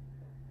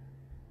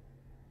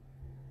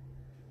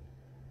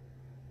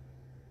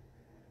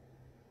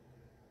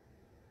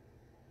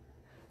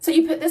 So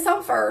you put this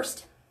on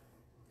first.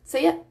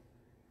 See it?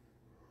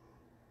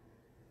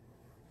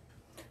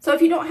 So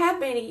if you don't have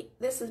many,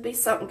 this would be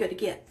something good to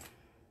get.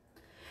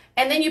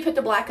 And then you put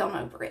the black on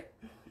over it.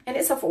 And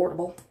it's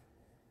affordable.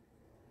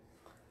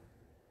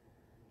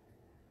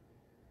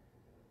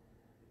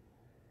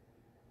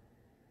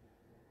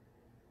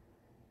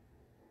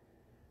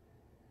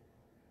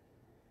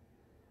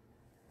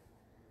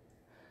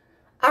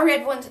 I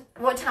read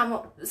one time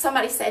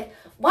somebody said,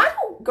 why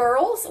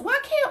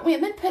can't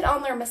women put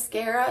on their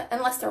mascara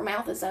unless their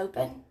mouth is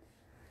open?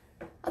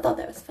 I thought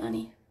that was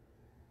funny.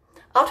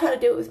 I'll try to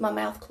do it with my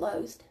mouth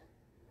closed.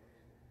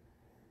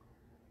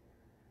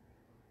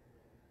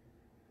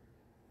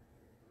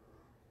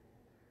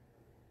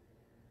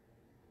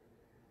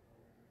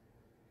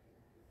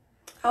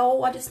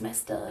 Oh, I just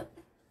messed up.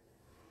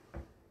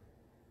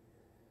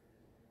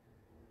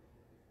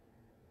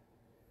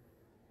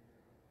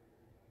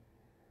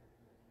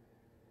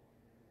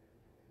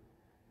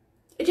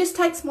 It just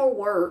takes more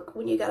work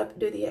when you got to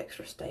do the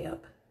extra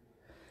step.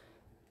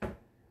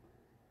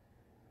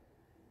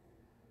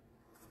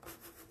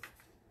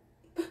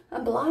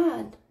 I'm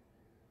blind.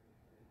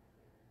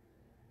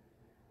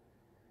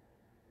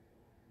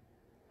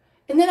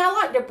 And then I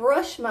like to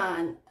brush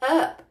mine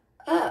up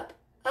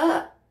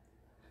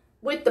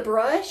with the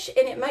brush,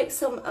 and it makes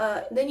them,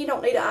 then you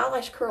don't need an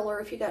eyelash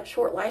curler if you got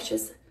short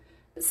lashes.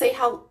 But see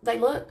how they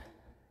look?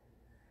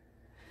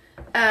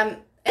 And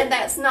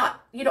that's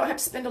not, you don't have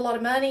to spend a lot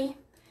of money,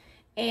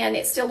 and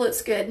it still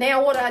looks good.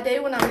 Now what I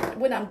do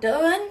when I'm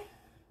done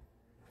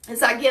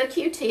is I get a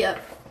Q-tip.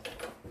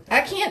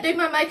 I can't do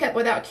my makeup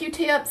without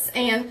Q-tips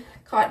and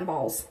cotton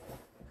balls.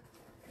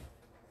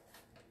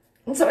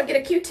 And so I get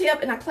a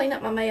Q-tip and I clean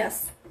up my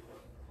mess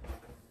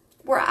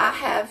where I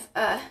have,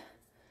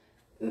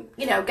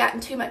 you know, gotten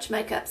too much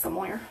makeup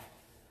somewhere.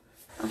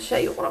 I'll show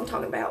you what I'm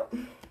talking about.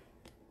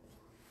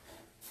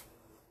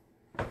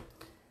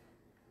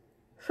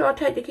 So I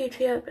take the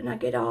Q-tip and I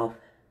get off.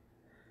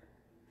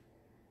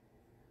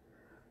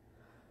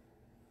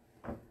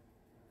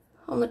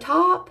 On the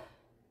top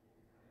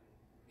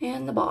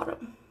and the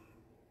bottom.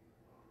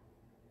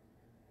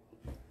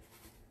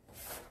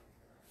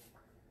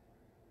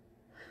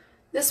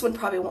 This one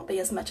probably won't be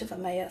as much of a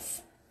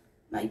mess.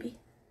 Maybe.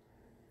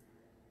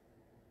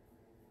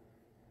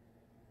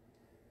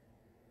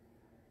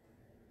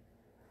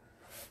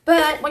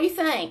 But what do you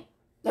think?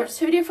 There's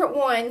two different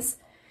ones.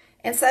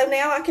 And so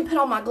now I can put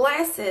on my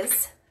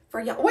glasses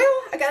for y'all.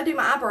 Well, I got to do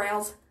my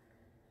eyebrows.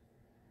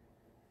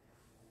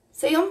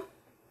 See them?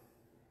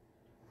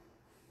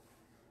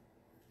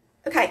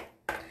 Okay,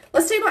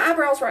 let's do my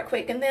eyebrows right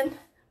quick, and then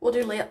we'll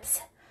do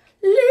lips.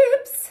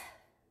 Lips.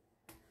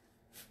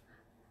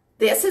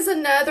 This is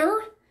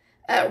another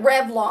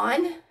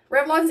Revlon.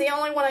 Revlon's the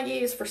only one I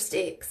use for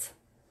sticks.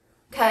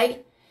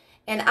 Okay,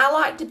 and I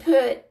like to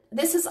put,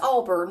 this is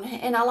Auburn,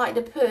 and I like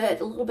to put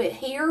a little bit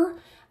here.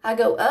 I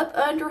go up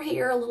under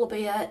here a little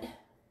bit,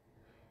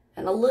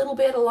 and a little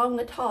bit along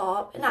the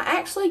top. And I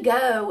actually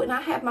go and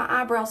I have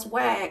my eyebrows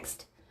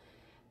waxed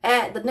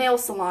at the nail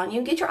salon. You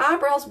can get your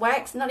eyebrows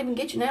waxed and not even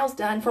get your nails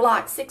done for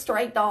like $6 or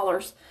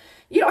 $8.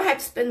 You don't have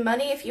to spend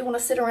money if you want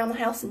to sit around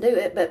the house and do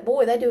it. But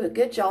boy, they do a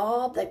good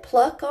job. They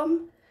pluck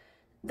them,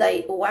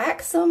 they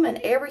wax them and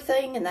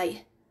everything, and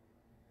they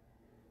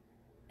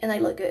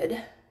look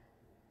good.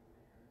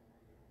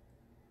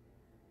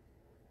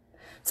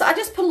 So I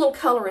just put a little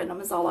color in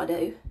them is all I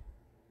do.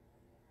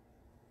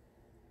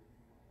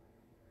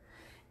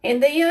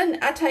 And then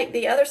I take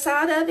the other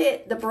side of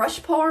it, the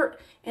brush part,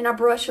 and I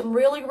brush them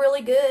really,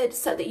 really good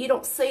so that you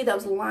don't see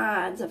those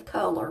lines of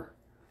color.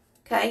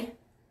 Okay?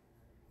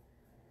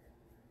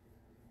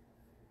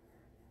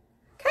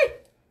 Okay.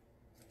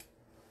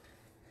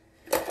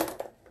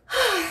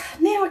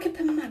 Now I can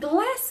put my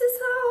glasses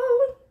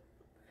on.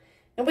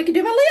 And we can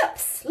do my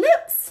lips.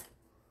 Lips.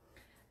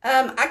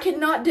 I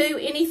cannot do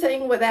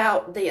anything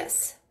without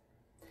this.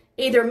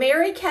 Either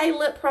Mary Kay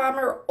lip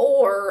primer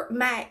or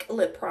MAC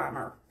lip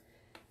primer.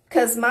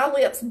 Because my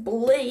lips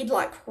bleed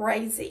like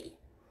crazy.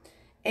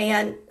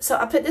 And so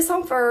I put this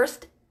on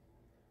first.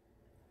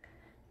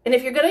 And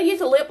if you're going to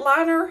use a lip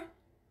liner,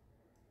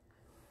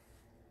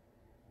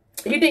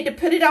 you need to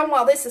put it on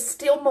while this is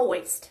still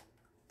moist.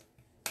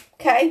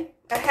 Okay?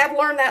 I have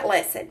learned that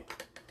lesson.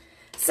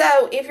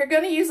 So if you're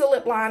going to use a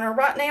lip liner,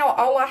 right now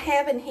all I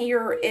have in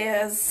here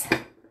is,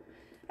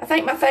 I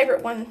think my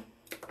favorite one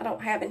I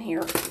don't have in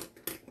here.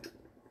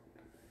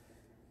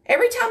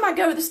 Every time I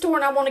go to the store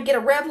and I want to get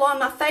a Revlon,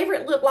 my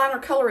favorite lip liner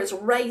color is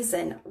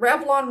Raisin.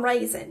 Revlon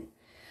Raisin.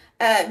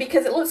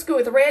 Because it looks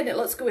good with red, and it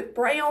looks good with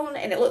brown,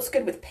 and it looks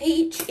good with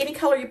peach. Any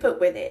color you put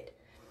with it.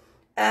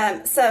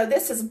 So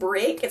this is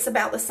Brick. It's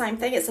about the same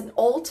thing. It's an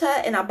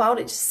Ulta, and I bought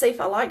it just to see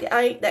if I like it.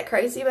 I ain't that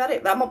crazy about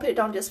it, but I'm going to put it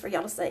on just for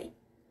y'all to see.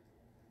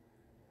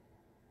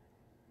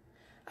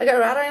 I go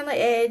right around the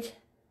edge.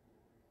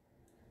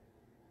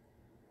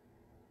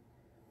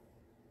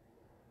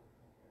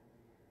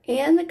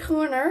 In the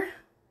corner.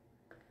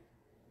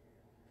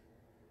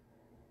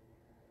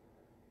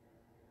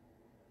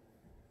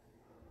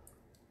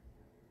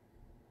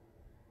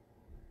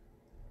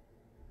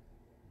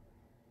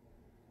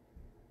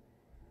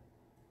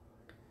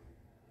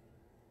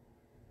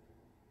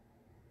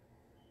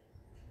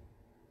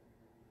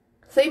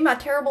 See my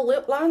terrible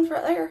lip lines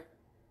right there?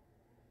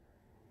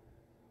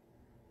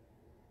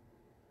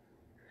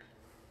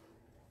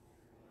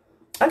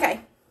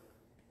 Okay.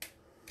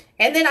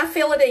 And then I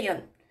fill it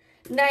in.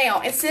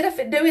 Now, instead of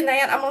doing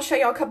that, I'm going to show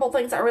y'all a couple of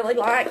things I really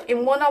like.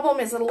 And one of them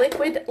is a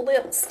liquid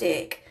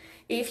lipstick.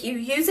 If you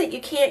use it,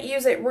 you can't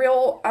use it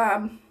real,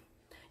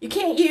 you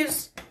can't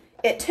use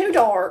it too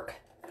dark.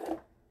 Let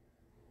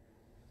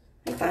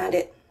me find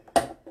it.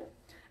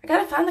 I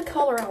got to find the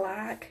color I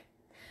like.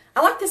 I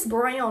like this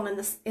brown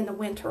in the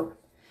winter.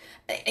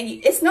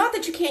 It's not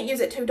that you can't use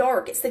it too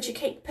dark. It's that you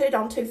can't put it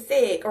on too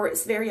thick or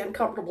it's very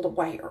uncomfortable to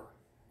wear.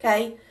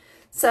 Okay?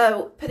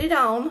 So, put it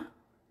on.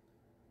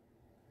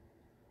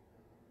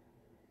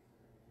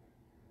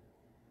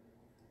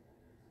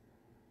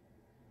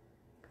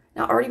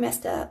 Now, I already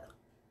messed up.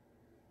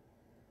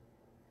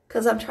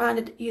 Because I'm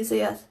trying to use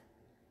this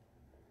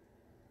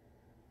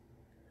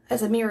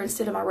as a mirror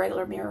instead of my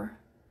regular mirror.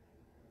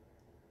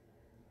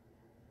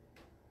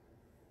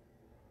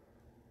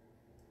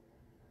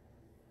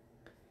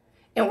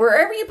 And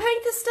wherever you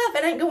paint this stuff,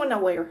 it ain't going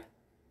nowhere.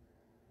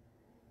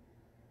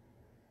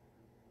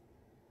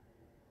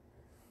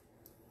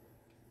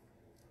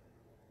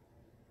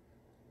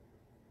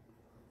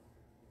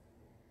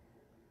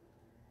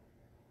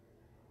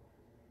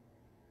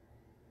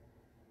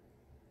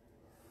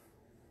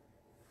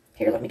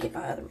 Here, let me get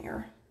my other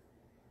mirror.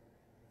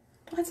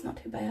 That's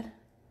not too bad.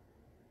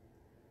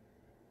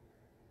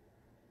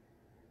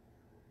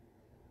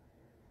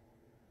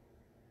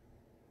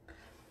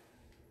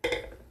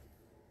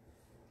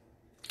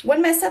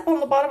 One mess up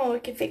on the bottom and we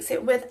can fix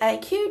it with a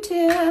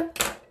Q-tip.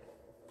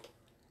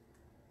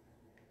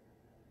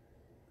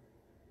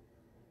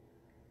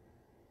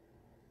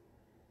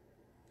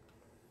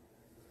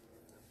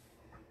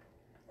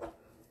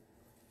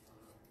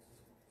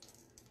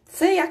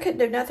 See, I couldn't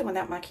do nothing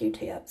without my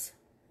Q-tips.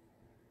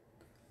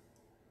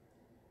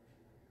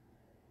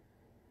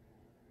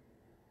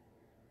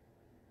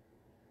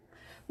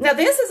 Now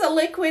this is a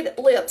liquid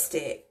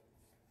lipstick.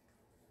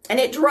 And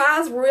it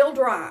dries real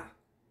dry.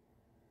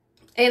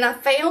 And I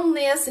found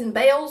this in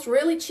Belle's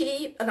really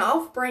cheap, an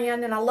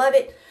off-brand, and I love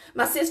it.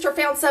 My sister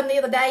found some the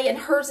other day, and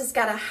hers has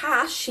got a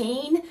high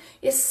sheen.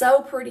 It's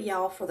so pretty,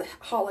 y'all, for the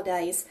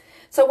holidays.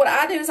 So what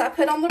I do is I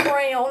put on the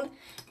brown,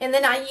 and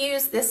then I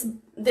use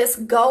this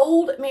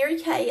gold Mary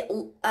Kay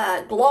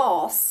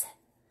gloss,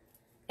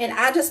 And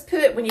I just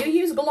put, when you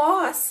use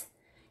gloss,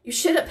 you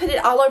shouldn't put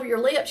it all over your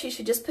lips. You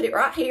should just put it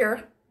right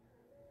here.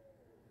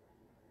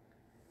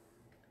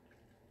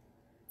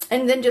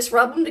 And then just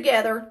rub them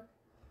together.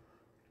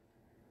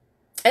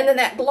 And then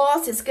that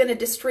gloss is going to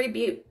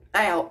distribute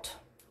out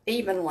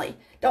evenly.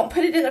 Don't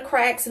put it in the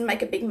cracks and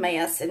make a big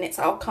mess and it's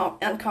all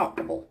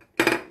uncomfortable.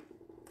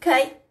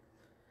 Okay?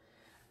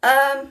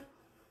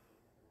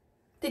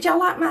 Did y'all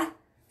like my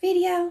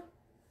video?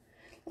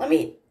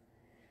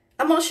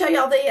 I'm going to show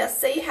y'all this.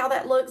 See how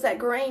that looks, that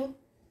green?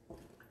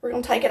 We're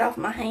going to take it off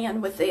my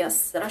hand with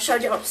this that I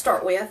showed y'all to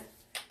start with.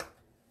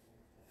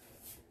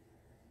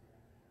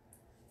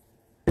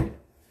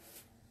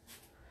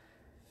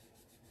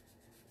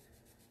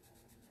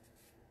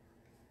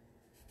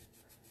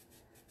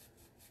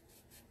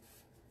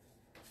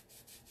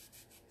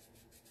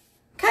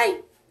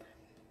 Okay.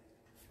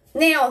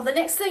 Now, the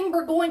next thing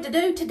we're going to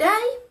do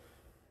today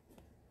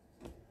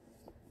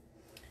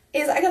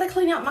is I got to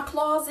clean out my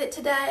closet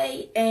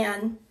today,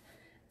 and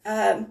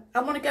I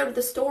want to go to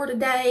the store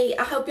today.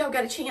 I hope y'all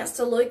got a chance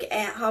to look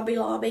at Hobby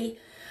Lobby.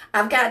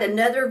 I've got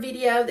another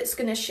video that's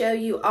going to show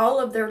you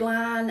all of their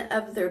line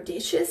of their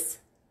dishes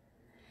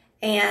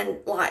and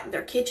like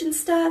their kitchen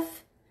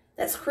stuff.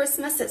 That's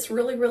Christmas. It's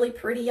really, really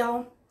pretty,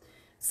 y'all.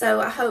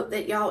 So I hope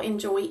that y'all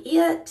enjoy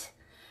it.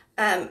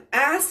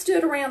 I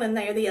stood around in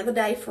there the other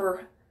day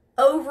for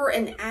over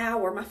an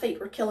hour. My feet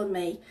were killing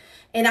me.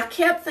 And I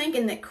kept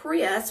thinking that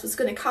Chris was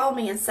going to call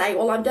me and say,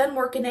 well, I'm done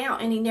working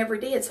out, and he never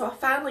did. So I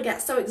finally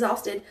got so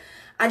exhausted,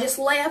 I just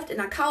left, and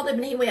I called him,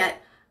 and he went,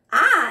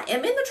 I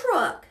am in the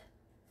truck.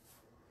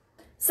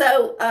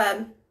 So,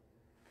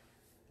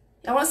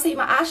 y'all want to see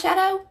my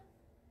eyeshadow?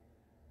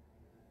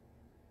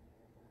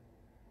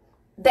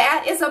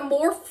 That is a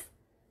Morph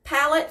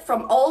palette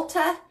from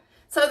Ulta.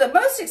 So the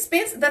most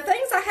expensive, the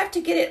things I have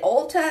to get at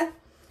Ulta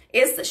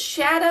is the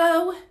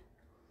shadow,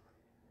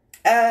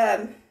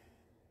 the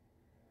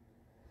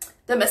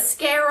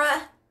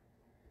mascara,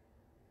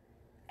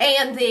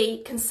 and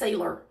the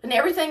concealer. And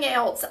everything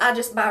else, I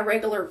just buy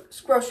regular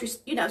grocery,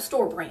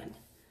 store brand.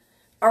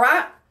 All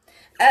right?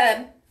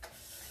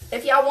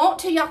 If y'all want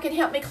to, y'all can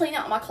help me clean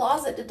out my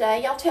closet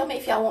today. Y'all tell me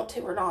if y'all want to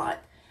or not.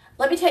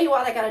 Let me tell you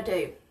what I got to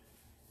do.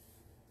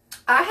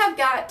 I have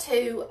got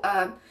to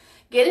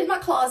get in my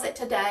closet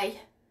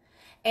today,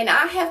 and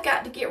I have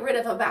got to get rid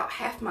of about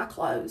half my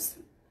clothes.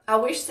 I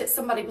wish that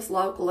somebody was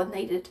local and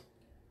needed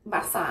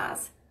my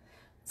size.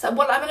 So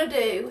what I'm going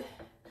to do,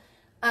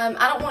 I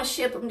don't want to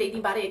ship them to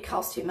anybody. It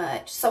costs too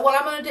much. So what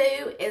I'm going to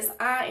do is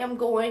I am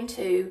going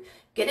to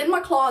get in my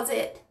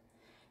closet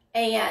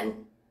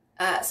and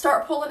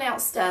start pulling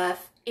out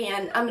stuff,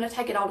 and I'm going to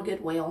take it all to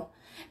Goodwill.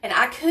 And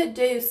I could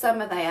do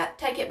some of that,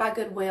 take it by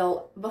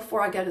Goodwill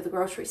before I go to the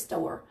grocery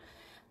store.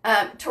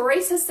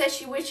 Teresa says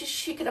she wishes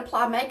she could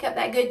apply makeup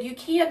that good. You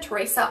can,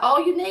 Teresa.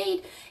 All you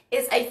need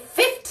is a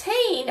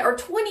 15 or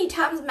 20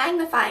 times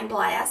magnifying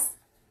glass.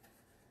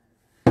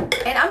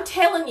 And I'm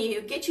telling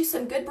you, get you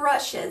some good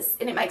brushes,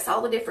 and it makes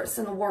all the difference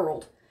in the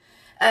world.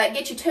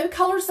 Get you 2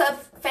 colors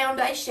of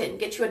foundation.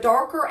 Get you a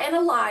darker and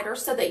a lighter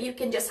so that you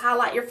can just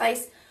highlight your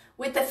face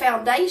with the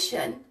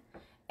foundation.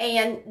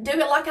 And do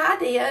it like I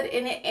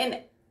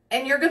did,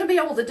 and you're going to be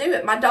able to do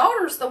it. My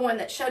daughter's the one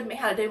that showed me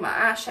how to do my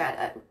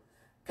eyeshadow,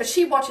 because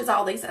she watches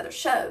all these other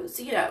shows,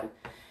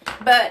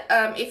 But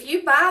if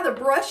you buy the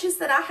brushes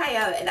that I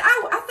have, and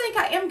I think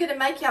I am going to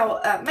make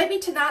y'all, maybe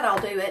tonight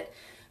I'll do it,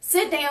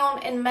 sit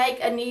down and make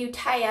a new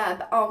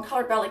tab on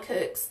Colored Belly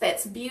Cooks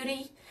that's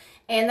beauty,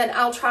 and then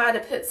I'll try to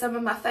put some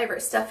of my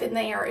favorite stuff in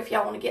there if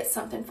y'all want to get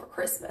something for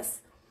Christmas.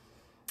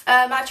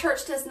 My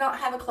church does not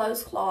have a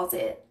clothes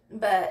closet,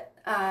 but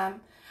I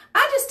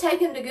just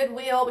take them to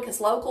Goodwill because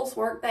locals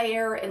work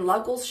there and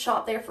locals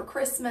shop there for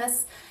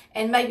Christmas,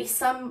 and maybe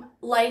some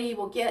lady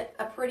will get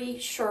a pretty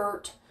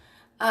shirt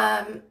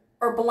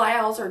or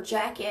blouse or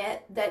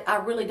jacket that I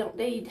really don't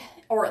need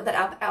or that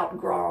I've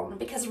outgrown,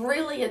 because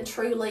really and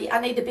truly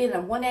I need to be in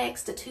a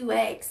 1X to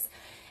 2X,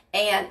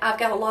 and I've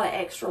got a lot of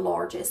extra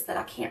larges that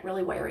I can't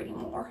really wear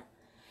anymore.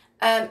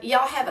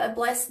 Y'all have a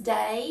blessed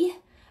day.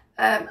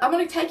 I'm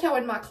going to take y'all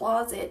in my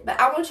closet, but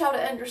I want y'all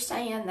to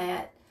understand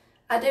that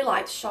I do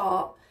like to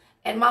shop,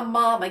 and my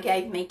mama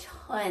gave me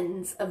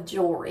tons of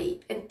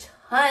jewelry and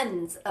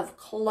tons of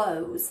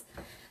clothes.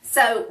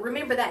 So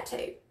remember that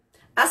too.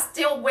 I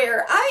still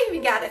wear, I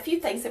even got a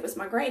few things that was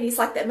my granny's,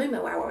 like that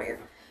muumuu I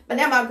wear. But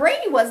now my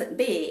granny wasn't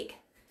big.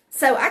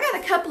 So I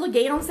got a couple of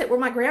gowns that were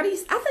my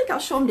granny's. I think I'll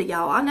show them to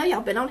y'all. I know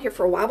y'all been on here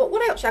for a while, but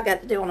what else y'all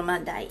got to do on a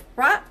Monday,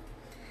 right?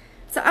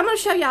 So I'm going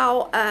to show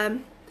y'all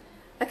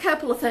a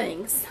couple of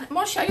things. I'm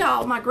going to show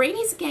y'all my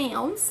granny's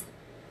gowns.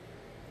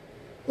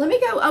 Let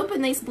me go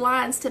open these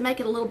blinds to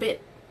make it a little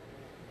bit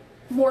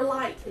more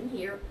light in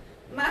here.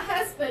 My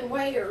husband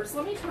wears,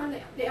 let me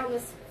turn down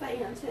this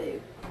fan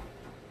too.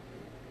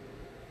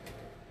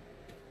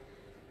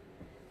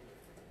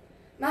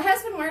 My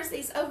husband wears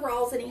these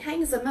overalls and he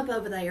hangs them up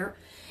over there.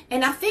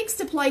 And I fixed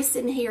a place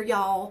in here,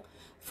 y'all,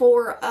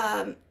 for,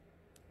 I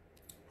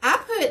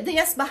put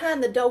this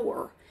behind the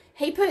door.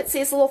 he puts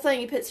his little thing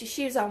he puts his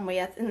shoes on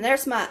with, and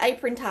there's my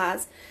apron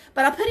ties.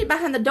 But I put it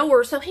behind the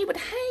door so he would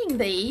hang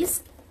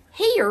these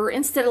here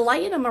instead of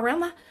laying them around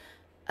the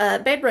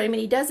bedroom,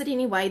 and he does it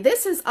anyway.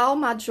 This is all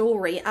my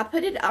jewelry. I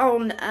put it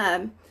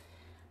on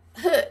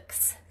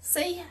hooks,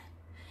 see?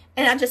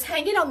 And I just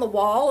hang it on the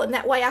wall, and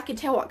that way I can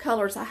tell what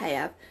colors I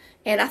have.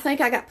 And I think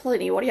I got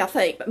plenty. What do y'all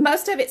think? But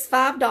most of it's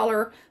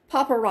 $5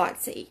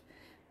 paparazzi.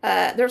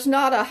 There's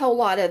not a whole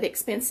lot of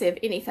expensive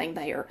anything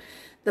there.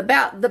 The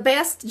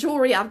best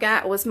jewelry I've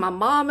got was my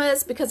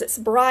mama's, because it's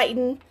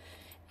Brighton,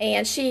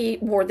 and she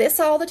wore this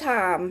all the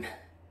time.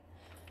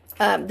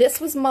 This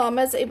was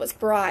mama's. It was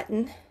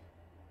Brighton.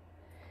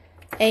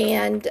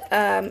 And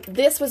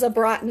this was a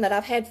Brighton that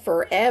I've had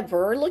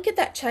forever. Look at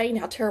that chain,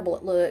 how terrible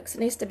it looks. It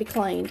needs to be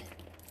cleaned.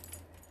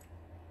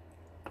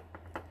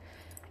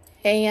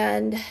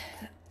 And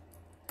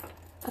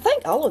I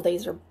think all of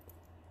these are,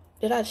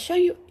 did I show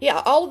you?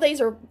 Yeah, all of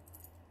these are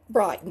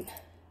Brighton.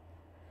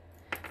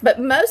 But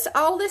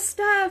all this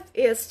stuff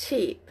is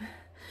cheap.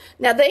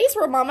 Now, these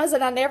were Mama's,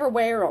 and I never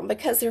wear them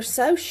because they're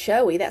so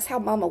showy. That's how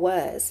Mama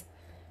was.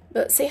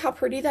 But see how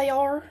pretty they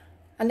are?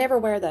 I never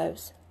wear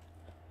those.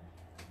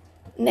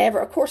 Never.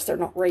 Of course, they're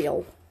not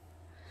real.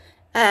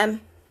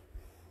 Anywho,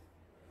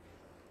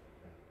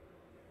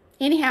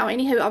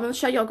 I'm going to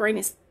show y'all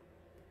Granny's,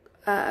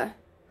 a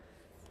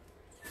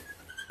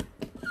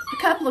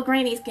couple of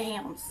Granny's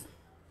gowns.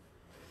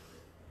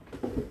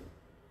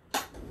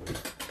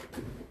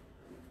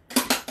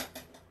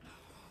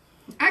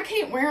 I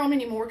can't wear them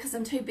anymore because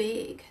I'm too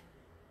big.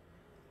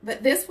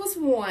 But this was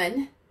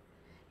one.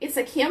 It's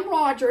a Kim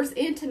Rogers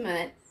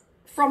intimate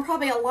from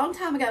probably a long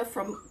time ago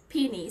from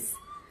Penny's.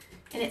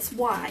 And it's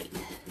white.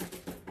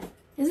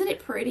 Isn't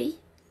it pretty?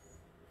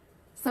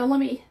 So let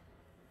me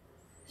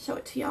show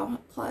it to y'all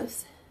up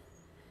close.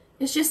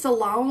 It's just a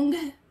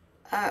long,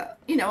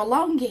 you know, a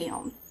long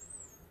gown.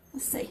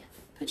 Let's see.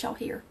 Put y'all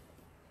here.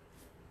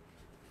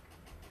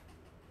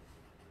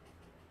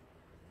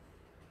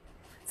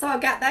 So I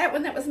got that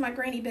one. That was my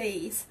Granny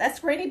B's. That's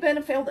Granny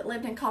Benefield that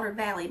lived in Collier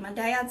Valley. My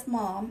dad's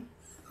mom.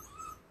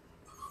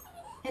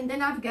 And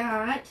then I've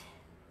got,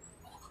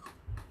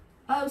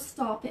 oh,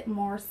 stop it,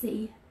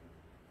 Marcy.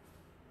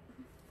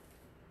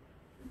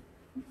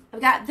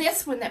 I've got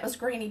this one that was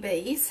Granny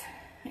B's.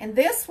 And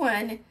this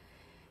one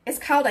is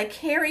called a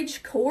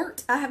carriage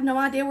court. I have no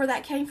idea where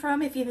that came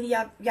from. If even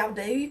y'all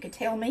do, you can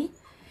tell me.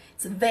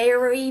 It's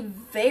very,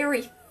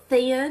 very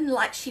thin,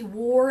 like she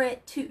wore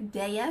it to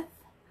death.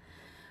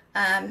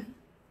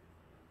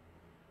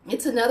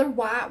 It's another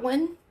white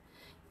one,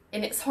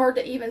 and it's hard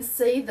to even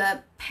see the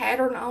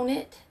pattern on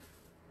it.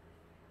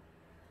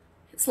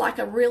 It's like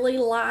a really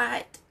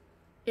light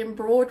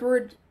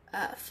embroidered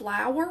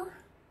flower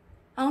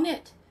on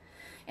it,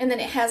 and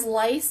then it has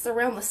lace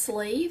around the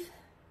sleeve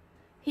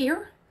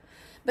here,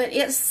 but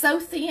it's so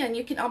thin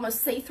you can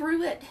almost see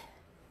through it.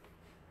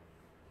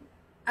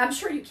 I'm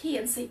sure you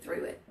can see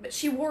through it, but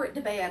she wore it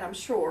to bed, I'm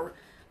sure,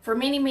 for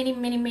many, many,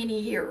 many, many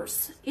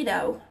years, you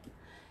know.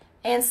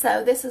 And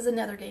so this is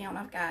another gown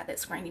I've got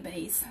that's Granny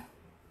B's.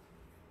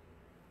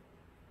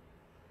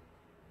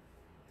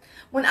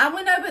 When I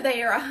went over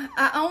there,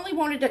 I only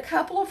wanted a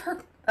couple of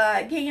her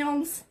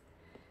gowns.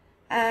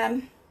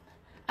 I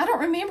don't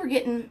remember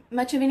getting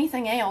much of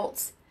anything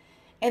else.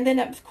 And then,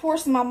 of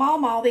course, my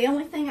mama, the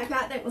only thing I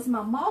got that was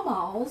my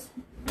mama's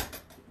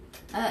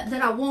that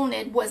I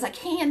wanted was a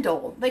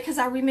candle. Because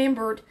I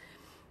remembered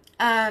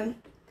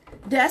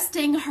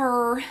dusting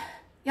her.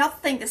 Y'all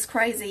think this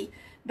crazy.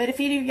 But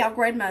if any of y'all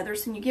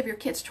grandmothers and you give your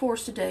kids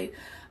chores to do,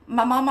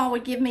 my mama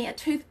would give me a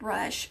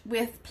toothbrush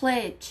with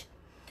Pledge.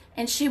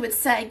 And she would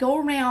say, go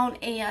around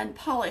and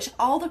polish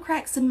all the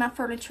cracks in my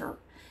furniture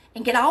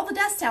and get all the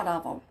dust out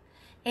of them.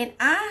 And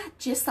I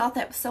just thought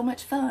that was so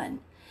much fun.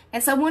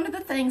 And so one of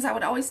the things I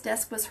would always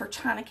dust was her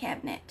china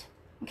cabinet.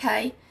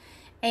 Okay?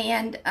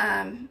 And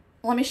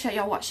let me show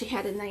y'all what she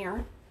had in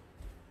there.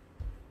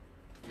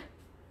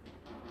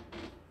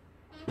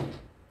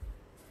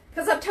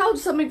 Because I've told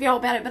some of y'all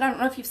about it, but I don't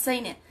know if you've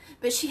seen it.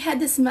 But she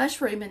had this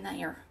mushroom in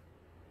there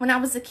when I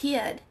was a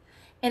kid.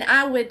 And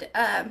I would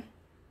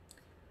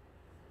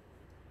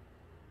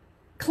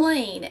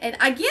clean. And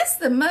I guess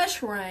the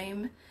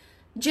mushroom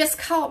just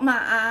caught my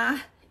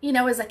eye, you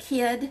know, as a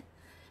kid.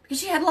 Because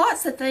she had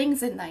lots of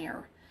things in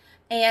there.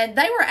 And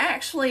they were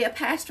actually a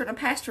pastor and a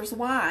pastor's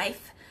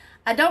wife.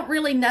 I don't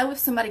really know if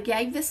somebody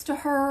gave this to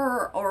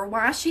her or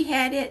why she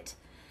had it.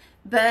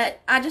 But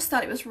I just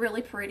thought it was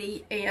really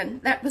pretty,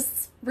 and that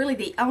was really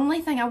the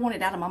only thing I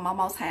wanted out of my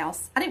mama's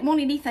house. I didn't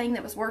want anything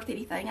that was worth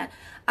anything.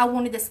 I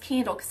wanted this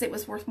candle because it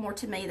was worth more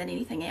to me than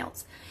anything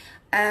else.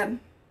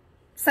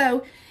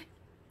 So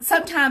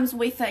sometimes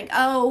we think,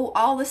 oh,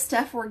 all the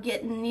stuff we're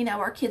getting, you know,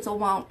 our kids will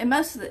want. And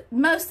most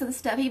of the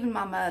stuff, even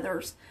my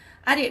mother's,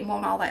 I didn't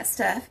want all that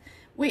stuff.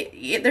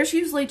 There's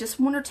usually just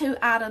one or two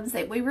items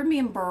that we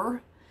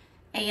remember,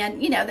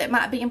 and, you know, that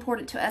might be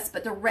important to us.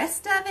 But the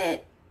rest of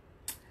it,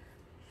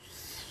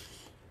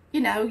 you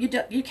know,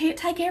 you can't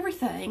take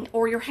everything,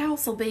 or your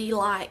house will be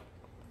like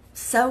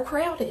so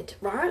crowded,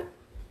 right?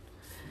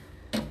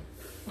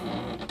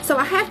 So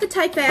I have to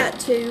take that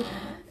to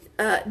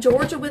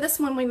Georgia with us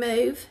when we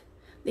move.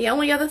 The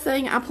only other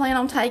thing I plan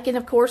on taking,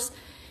 of course,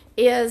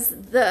 is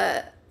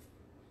the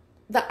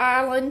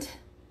island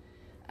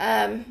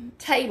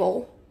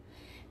table.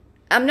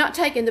 I'm not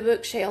taking the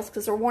bookshelves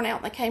because they're worn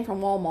out and they came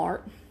from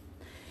Walmart.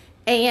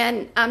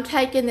 And I'm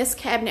taking this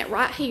cabinet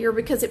right here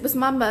because it was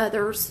my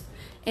mother's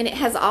and it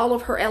has all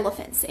of her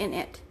elephants in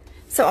it.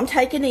 So I'm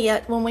taking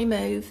it when we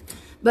move.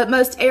 But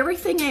most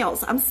everything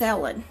else I'm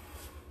selling.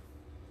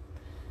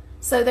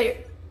 So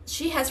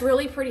she has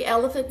really pretty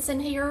elephants in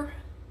here.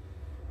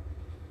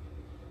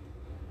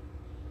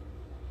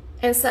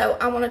 And so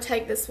I want to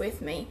take this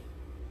with me.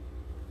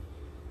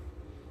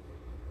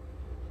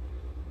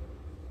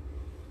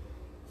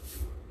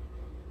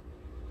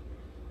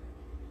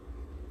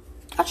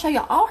 I'll show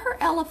you all her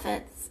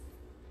elephants.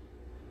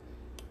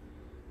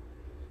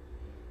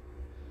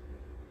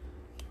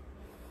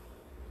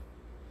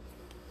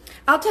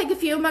 I'll take a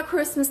few of my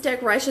Christmas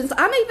decorations.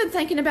 I'm even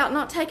thinking about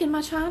not taking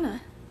my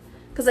china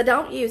because I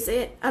don't use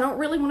it. I don't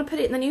really want to put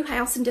it in the new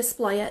house and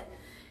display it.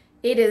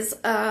 It is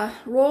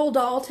Royal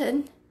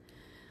Dalton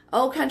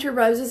Old Country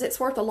Roses. It's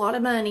worth a lot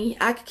of money.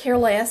 I could care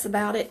less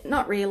about it.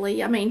 Not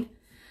really. I mean,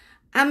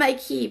 I may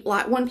keep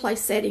like one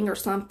place setting or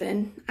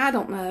something. I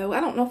don't know. I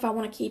don't know if I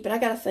want to keep it. I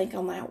got to think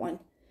on that one.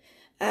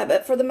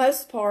 But for the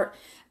most part,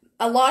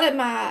 a lot of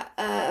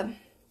my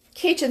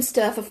kitchen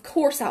stuff, of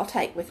course, I'll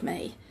take with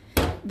me.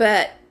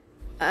 But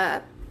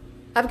I've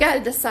got to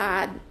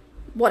decide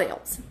what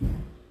else.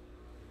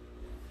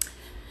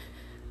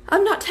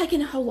 I'm not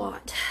taking a whole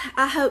lot.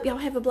 I hope y'all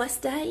have a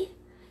blessed day.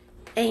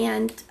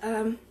 And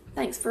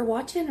thanks for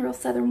watching A Real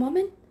Southern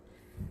Woman,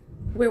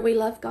 where we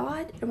love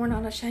God and we're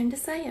not ashamed to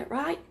say it,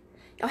 right?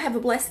 Y'all have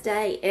a blessed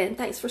day, and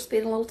thanks for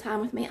spending a little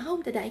time with me at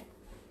home today.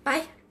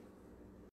 Bye.